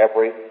same,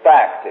 every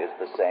fact is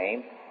the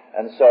same,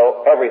 and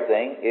so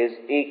everything is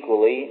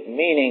equally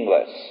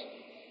meaningless.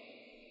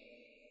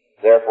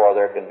 Therefore,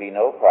 there can be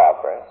no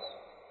progress,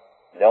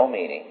 no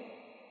meaning,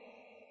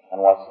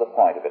 and what's the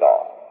point of it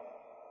all?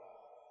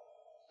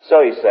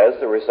 So he says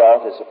the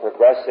result is a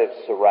progressive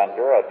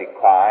surrender, a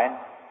decline,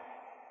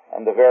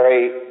 and the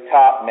very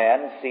top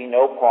men see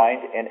no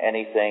point in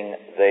anything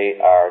they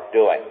are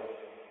doing.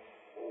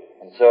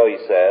 And so he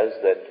says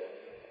that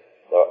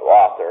the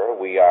author,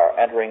 we are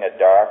entering a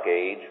dark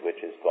age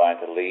which is going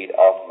to lead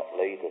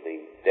ultimately to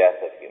the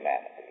death of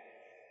humanity.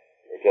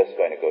 We're just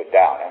going to go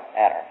down in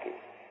anarchy.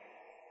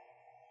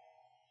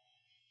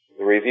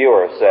 The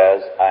reviewer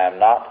says, I am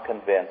not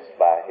convinced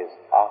by his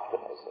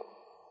optimism.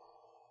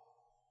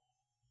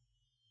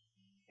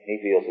 He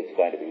feels it's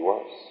going to be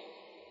worse.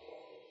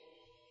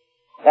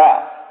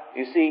 Now,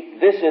 you see,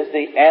 this is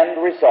the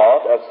end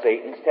result of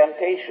Satan's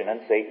temptation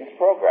and Satan's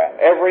program.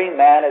 Every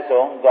man his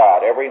own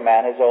God, every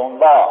man his own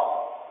law.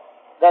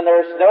 Then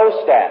there's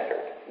no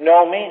standard,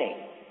 no meaning.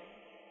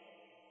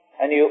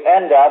 And you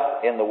end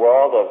up in the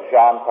world of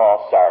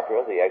Jean-Paul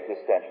Sartre, the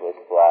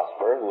existentialist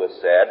philosopher, who has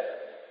said,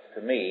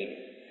 to me,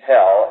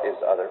 hell is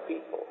other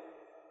people.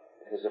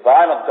 Because if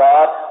I'm a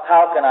God,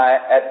 how can I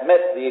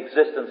admit the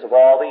existence of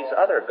all these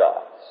other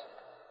gods?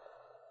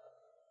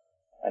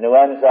 And who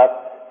ends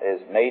up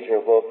his major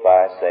book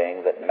by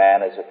saying that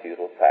man is a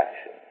futile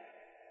passion.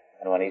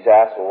 And when he's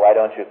asked, well, why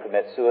don't you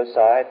commit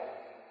suicide?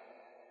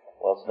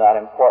 Well, it's not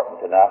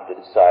important enough to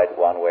decide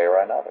one way or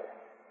another.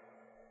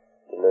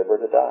 To live or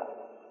to die.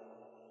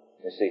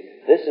 You see,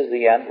 this is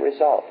the end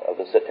result of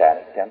the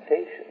satanic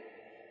temptation.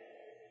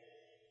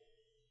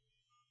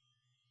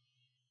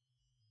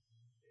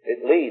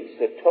 It leads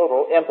to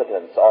total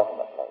impotence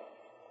ultimately.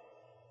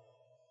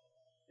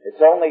 Its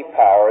only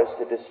power is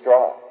to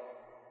destroy.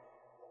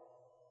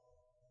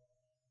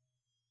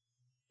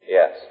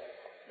 Yes.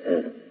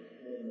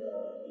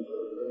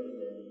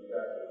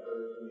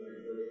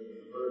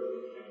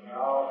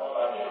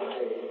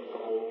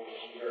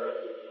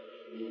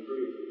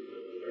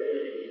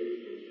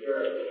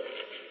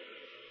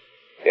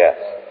 Yes.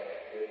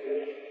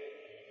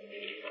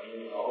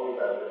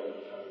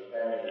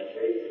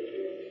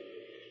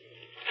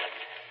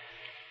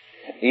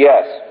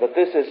 Yes, but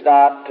this is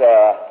not,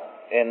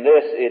 in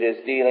this it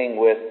is dealing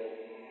with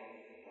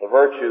the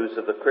virtues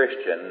of the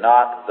Christian,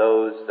 not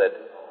those that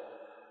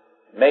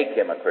make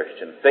him a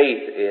Christian.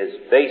 Faith is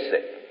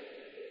basic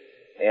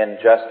in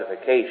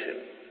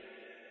justification.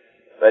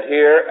 But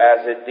here,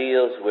 as it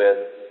deals with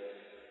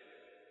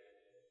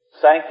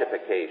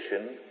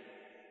sanctification,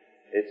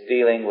 it's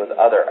dealing with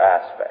other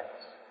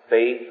aspects.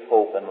 Faith,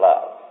 hope, and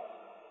love.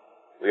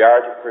 We are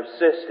to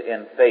persist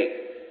in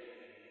faith.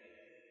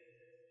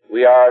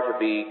 We are to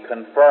be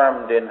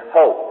confirmed in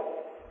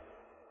hope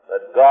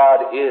that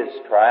God is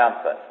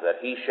triumphant,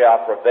 that he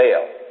shall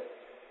prevail.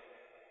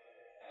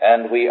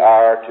 And we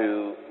are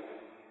to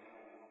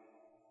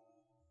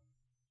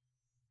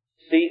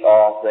see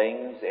all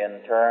things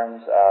in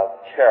terms of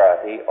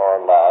charity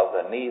or love,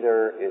 and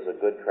neither is a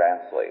good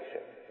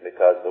translation,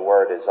 because the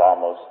word is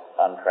almost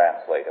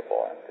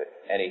untranslatable into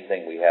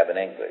anything we have in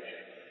English.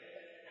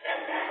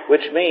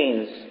 Which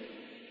means,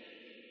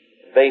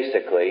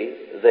 basically,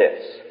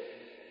 this.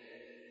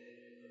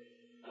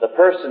 The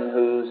person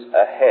who's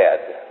ahead,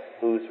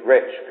 who's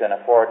rich, can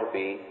afford to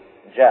be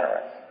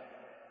generous.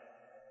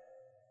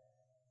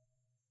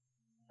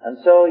 And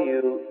so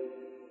you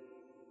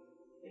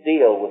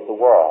deal with the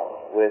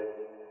world with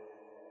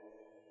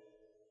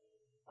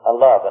a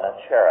love and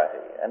a charity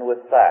and with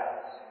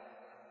facts.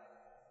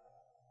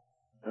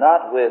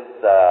 Not with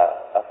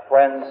a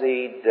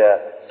frenzied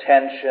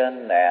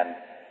tension and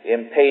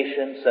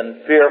impatience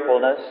and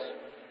fearfulness,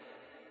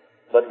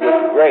 but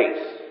with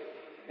grace.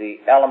 The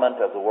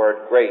element of the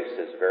word grace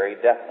is very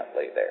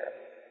definitely there.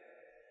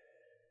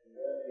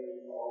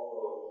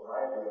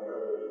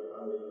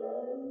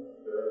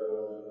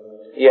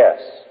 Yes,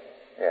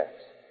 yes.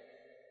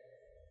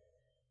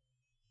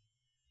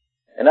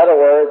 In other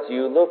words,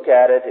 you look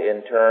at it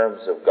in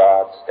terms of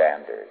God's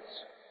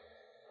standards.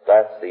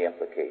 That's the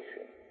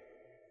implication.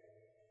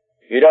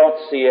 You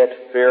don't see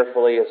it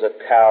fearfully as a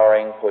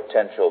cowering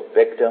potential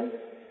victim.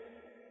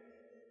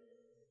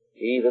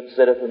 He that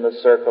sitteth in the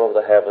circle of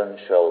the heavens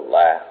shall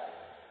laugh.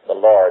 The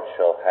Lord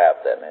shall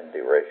have them in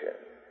derision.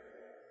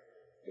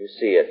 You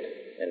see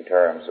it in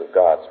terms of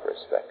God's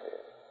perspective.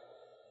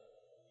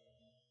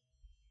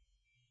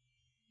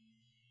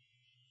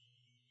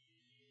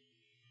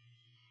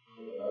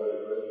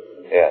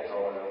 Yes.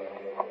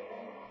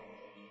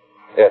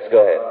 Yes, go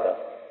ahead.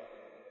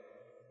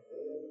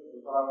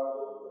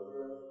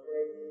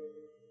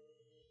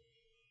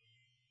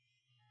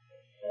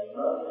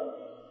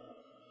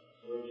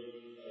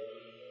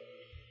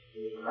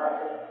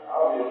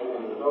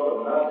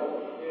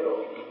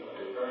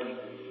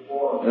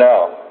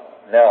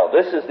 No.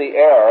 This is the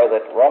error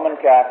that Roman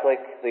Catholic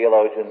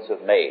theologians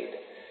have made.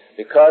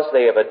 Because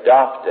they have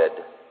adopted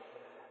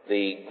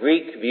the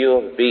Greek view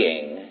of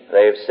being,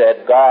 they have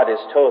said God is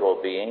total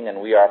being and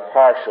we are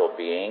partial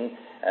being,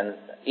 and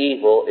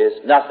evil is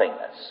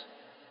nothingness.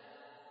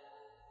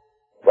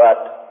 But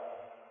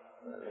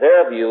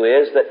their view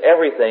is that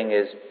everything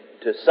is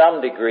to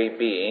some degree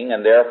being,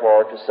 and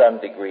therefore to some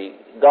degree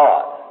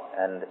God,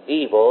 and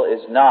evil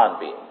is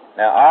non-being.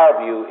 Now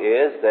our view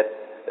is that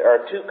there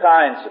are two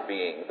kinds of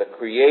being: the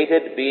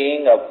created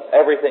being of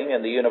everything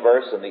in the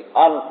universe and the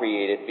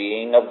uncreated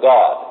being of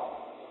God.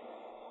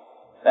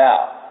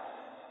 Now,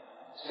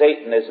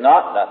 Satan is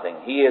not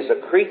nothing. He is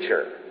a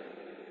creature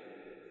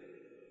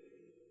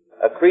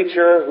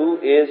who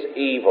is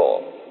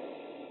evil.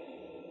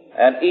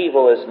 And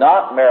evil is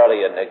not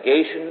merely a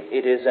negation,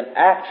 it is an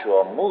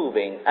actual,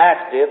 moving,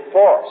 active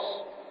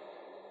force.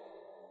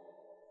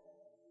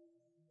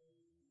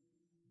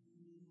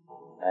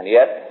 And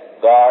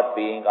yet, God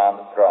being on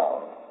the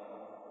throne,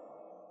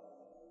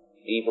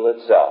 evil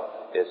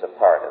itself is a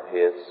part of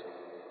His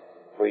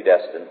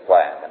predestined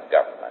plan and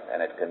government,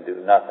 and it can do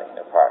nothing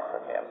apart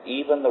from Him.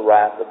 Even the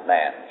wrath of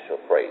man shall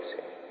praise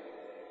Him.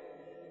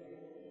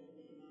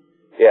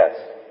 Yes,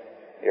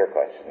 your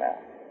question now.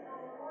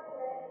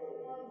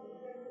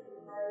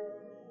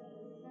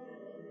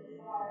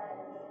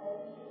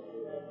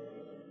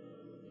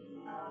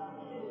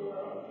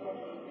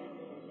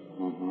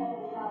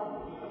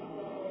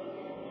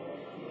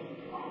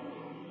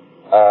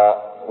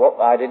 Well,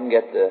 I didn't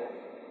get the...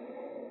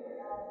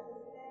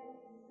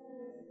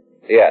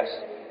 Yes.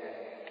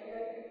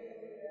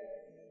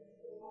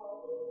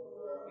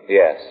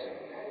 Yes.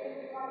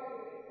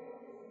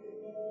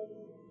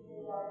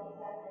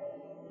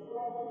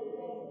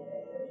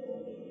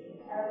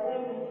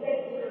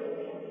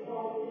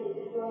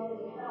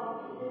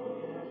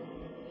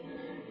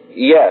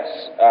 Yes.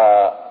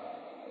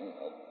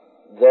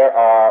 There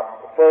are,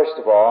 first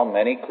of all,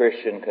 many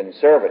Christian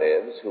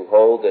conservatives who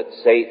hold that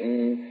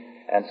Satan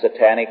and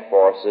satanic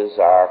forces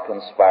are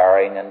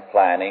conspiring and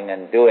planning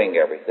and doing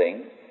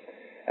everything.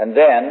 And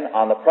then,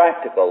 on the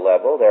practical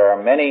level, there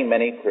are many,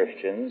 many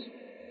Christians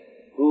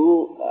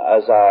who,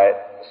 as I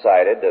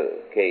cited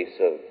the case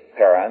of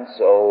parents,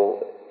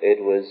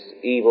 it was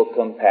evil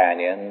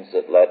companions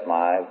that led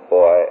my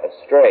boy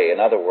astray. In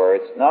other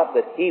words, not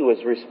that he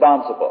was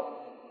responsible,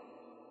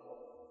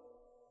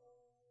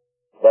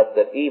 but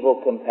that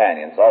evil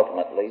companions,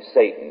 ultimately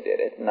Satan did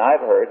it. And I've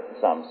heard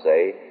some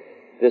say,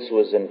 this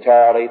was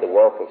entirely the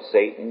work of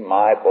Satan.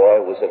 My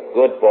boy was a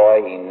good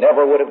boy. He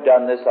never would have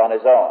done this on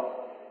his own.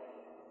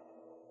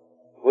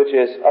 Which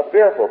is a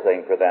fearful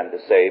thing for them to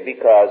say,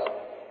 because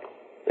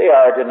they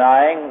are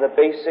denying the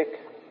basic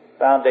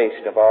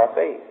foundation of our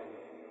faith.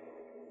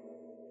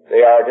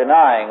 They are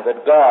denying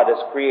that God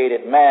has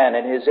created man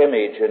in His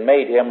image and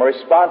made him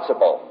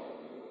responsible.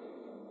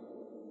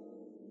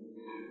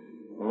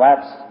 And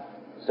that's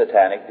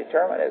satanic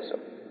determinism.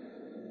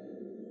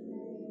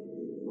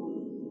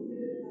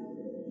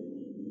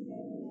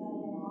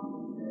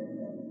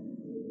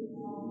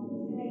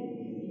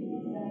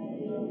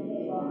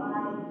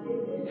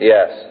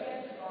 Yes.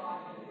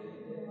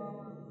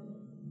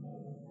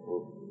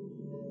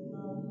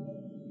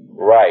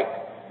 Right.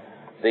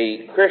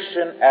 The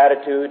Christian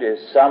attitude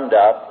is summed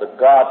up, the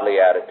godly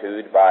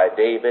attitude, by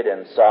David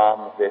in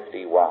Psalm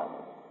 51.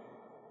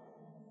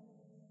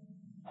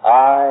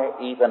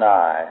 Even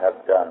I,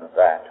 have done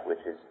that which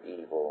is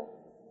evil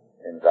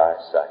in thy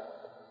sight.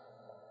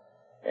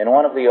 In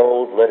one of the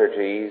old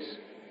liturgies,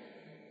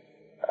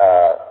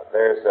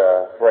 there's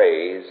a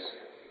phrase.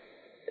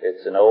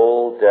 It's an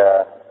old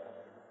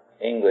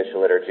English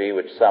liturgy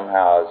which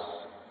somehow has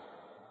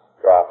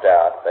dropped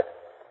out, but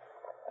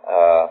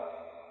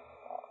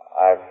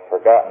I've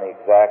forgotten the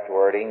exact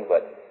wording,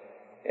 but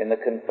in the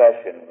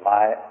confession,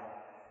 my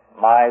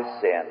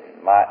sin,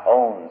 my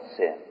own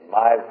sin,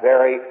 my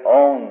very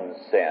own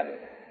sin.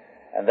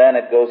 And then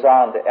it goes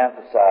on to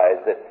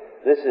emphasize that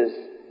this is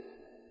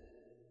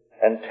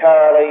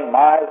entirely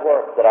my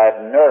work, that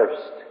I've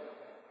nursed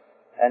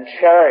and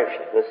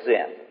cherished the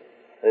sin.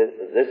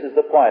 This is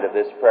the point of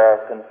this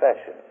prayer of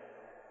confession.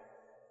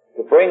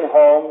 To bring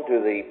home to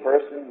the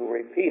person who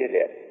repeated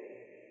it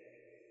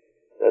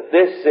that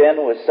this sin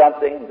was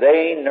something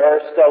they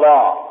nursed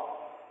along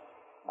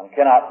and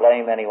cannot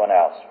blame anyone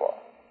else for.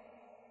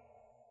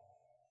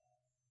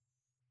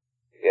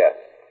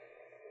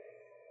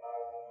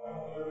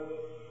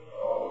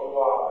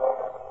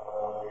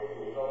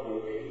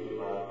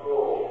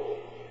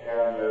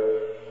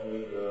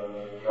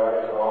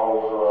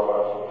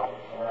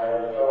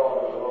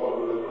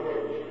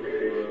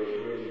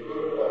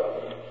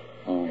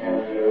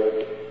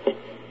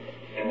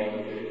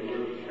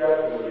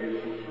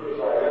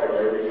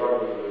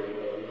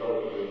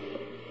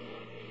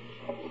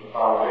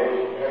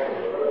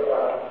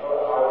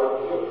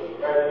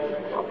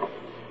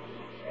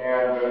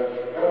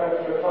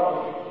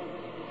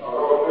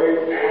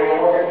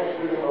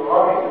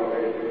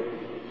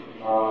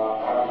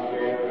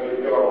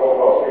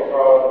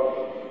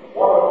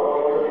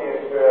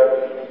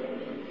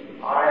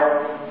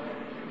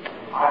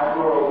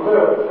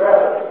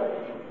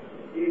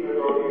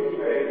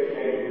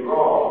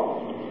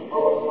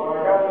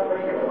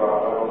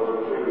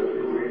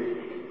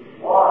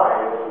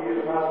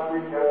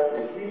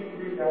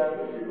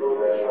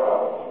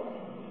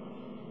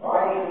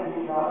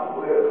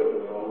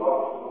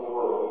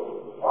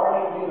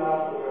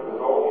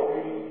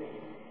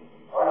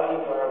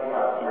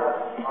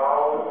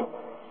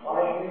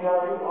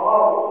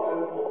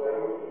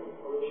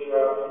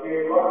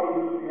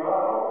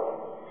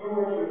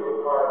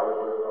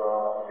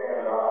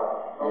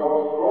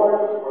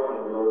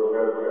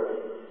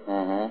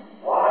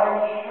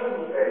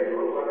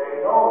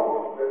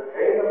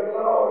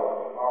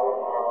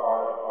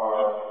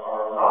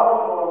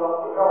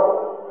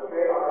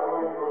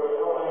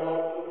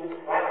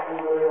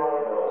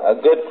 A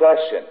good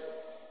question.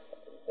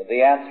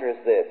 The answer is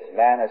this: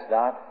 man is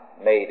not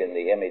made in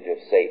the image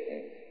of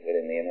Satan, but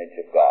in the image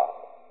of God.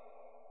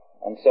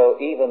 And so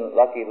even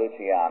Lucky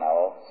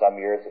Luciano, some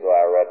years ago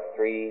I read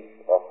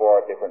 3 or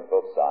 4 different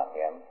books on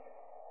him,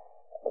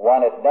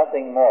 wanted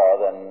nothing more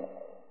than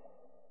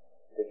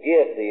to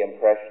give the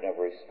impression of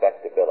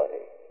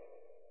respectability.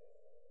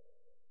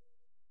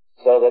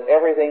 So that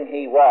everything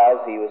he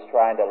was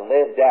trying to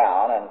live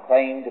down and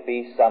claim to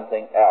be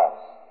something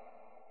else.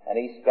 And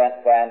he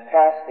spent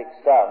fantastic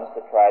sums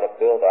to try to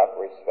build up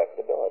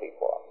respectability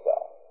for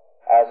himself,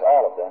 as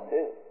all of them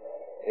do,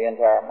 the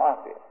entire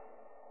mafia.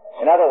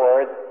 In other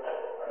words,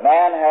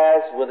 man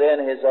has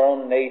within his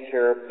own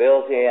nature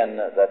built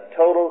in the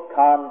total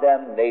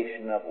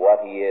condemnation of what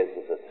he is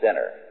as a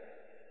sinner.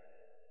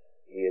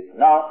 He is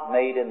not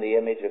made in the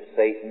image of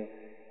Satan,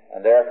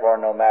 and therefore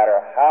no matter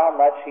how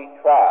much he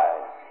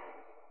tries,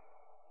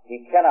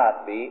 he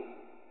cannot be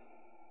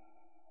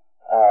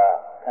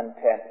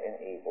content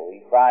in evil.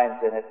 He finds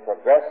in it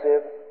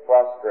progressive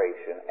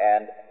frustration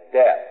and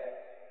death.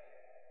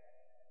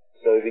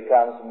 So he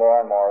becomes more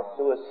and more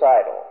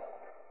suicidal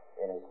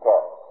in his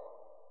course.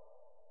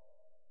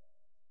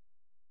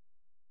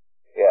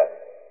 Yes.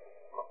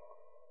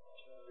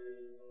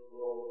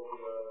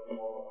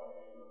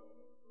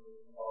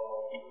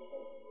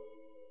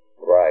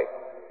 Right.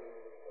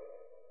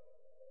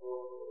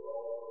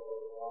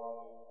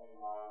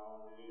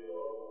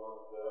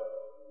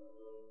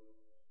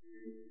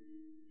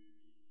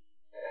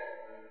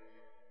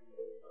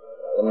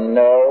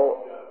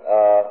 No.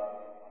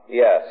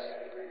 Yes.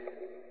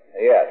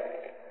 Yes.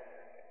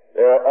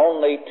 There are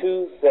only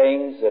 2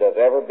 things that have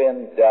ever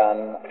been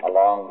done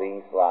along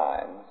these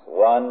lines.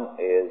 One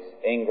is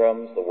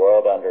Ingram's The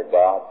World Under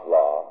God's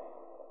Law.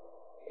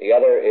 The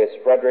other is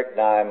Frederick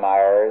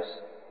Niemeyer's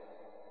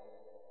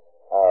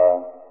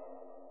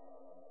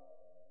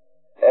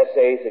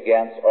Essays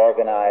Against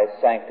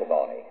Organized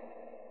Sanctimony,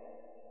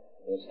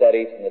 and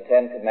studies from the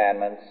 10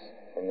 Commandments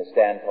from the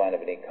standpoint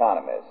of an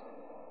economist.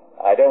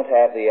 I don't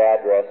have the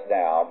address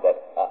now,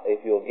 but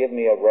if you'll give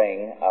me a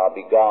ring, I'll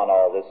be gone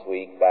all this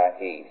week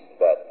back east.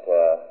 But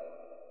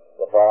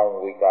the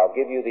following week I'll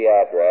give you the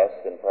address,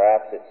 and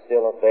perhaps it's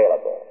still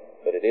available.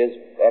 But it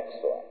is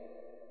excellent.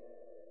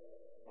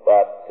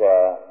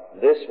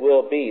 But this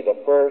will be the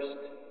first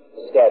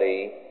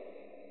study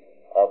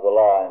of the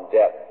law in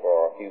depth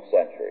for a few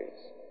centuries.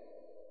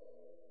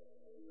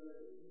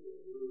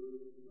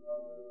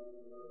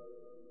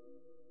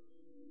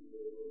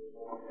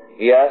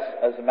 Yes,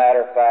 as a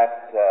matter of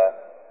fact,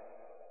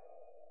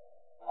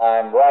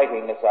 I'm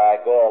writing as I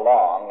go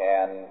along,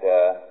 and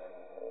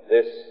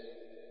this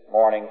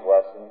morning's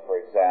lesson, for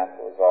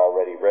example, is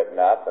already written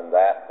up, and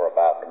that for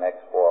about the next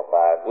 4 or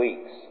 5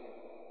 weeks.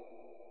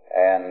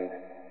 And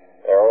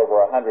there are over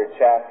 100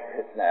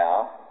 chapters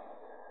now,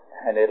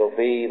 and it'll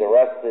be the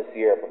rest of this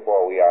year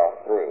before we are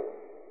through.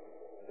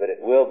 But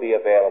it will be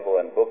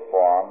available in book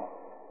form,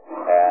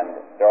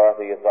 and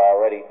Dorothy is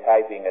already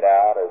typing it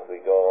out as we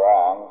go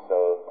along,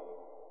 so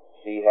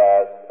she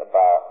has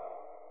about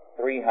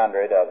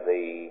 300 of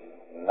the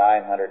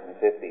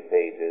 950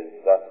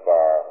 pages thus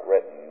far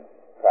written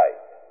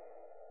typed.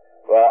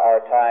 Well,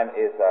 our time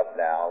is up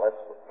now. Let's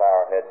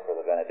bow our heads for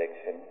the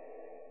benediction.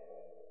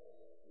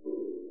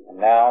 And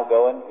now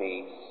go in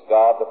peace.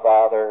 God the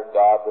Father,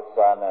 God the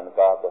Son, and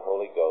God the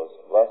Holy Ghost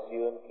bless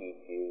you and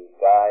keep you,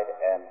 guide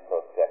and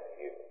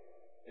protect you,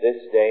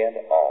 this day and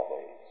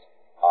always.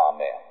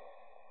 Amen.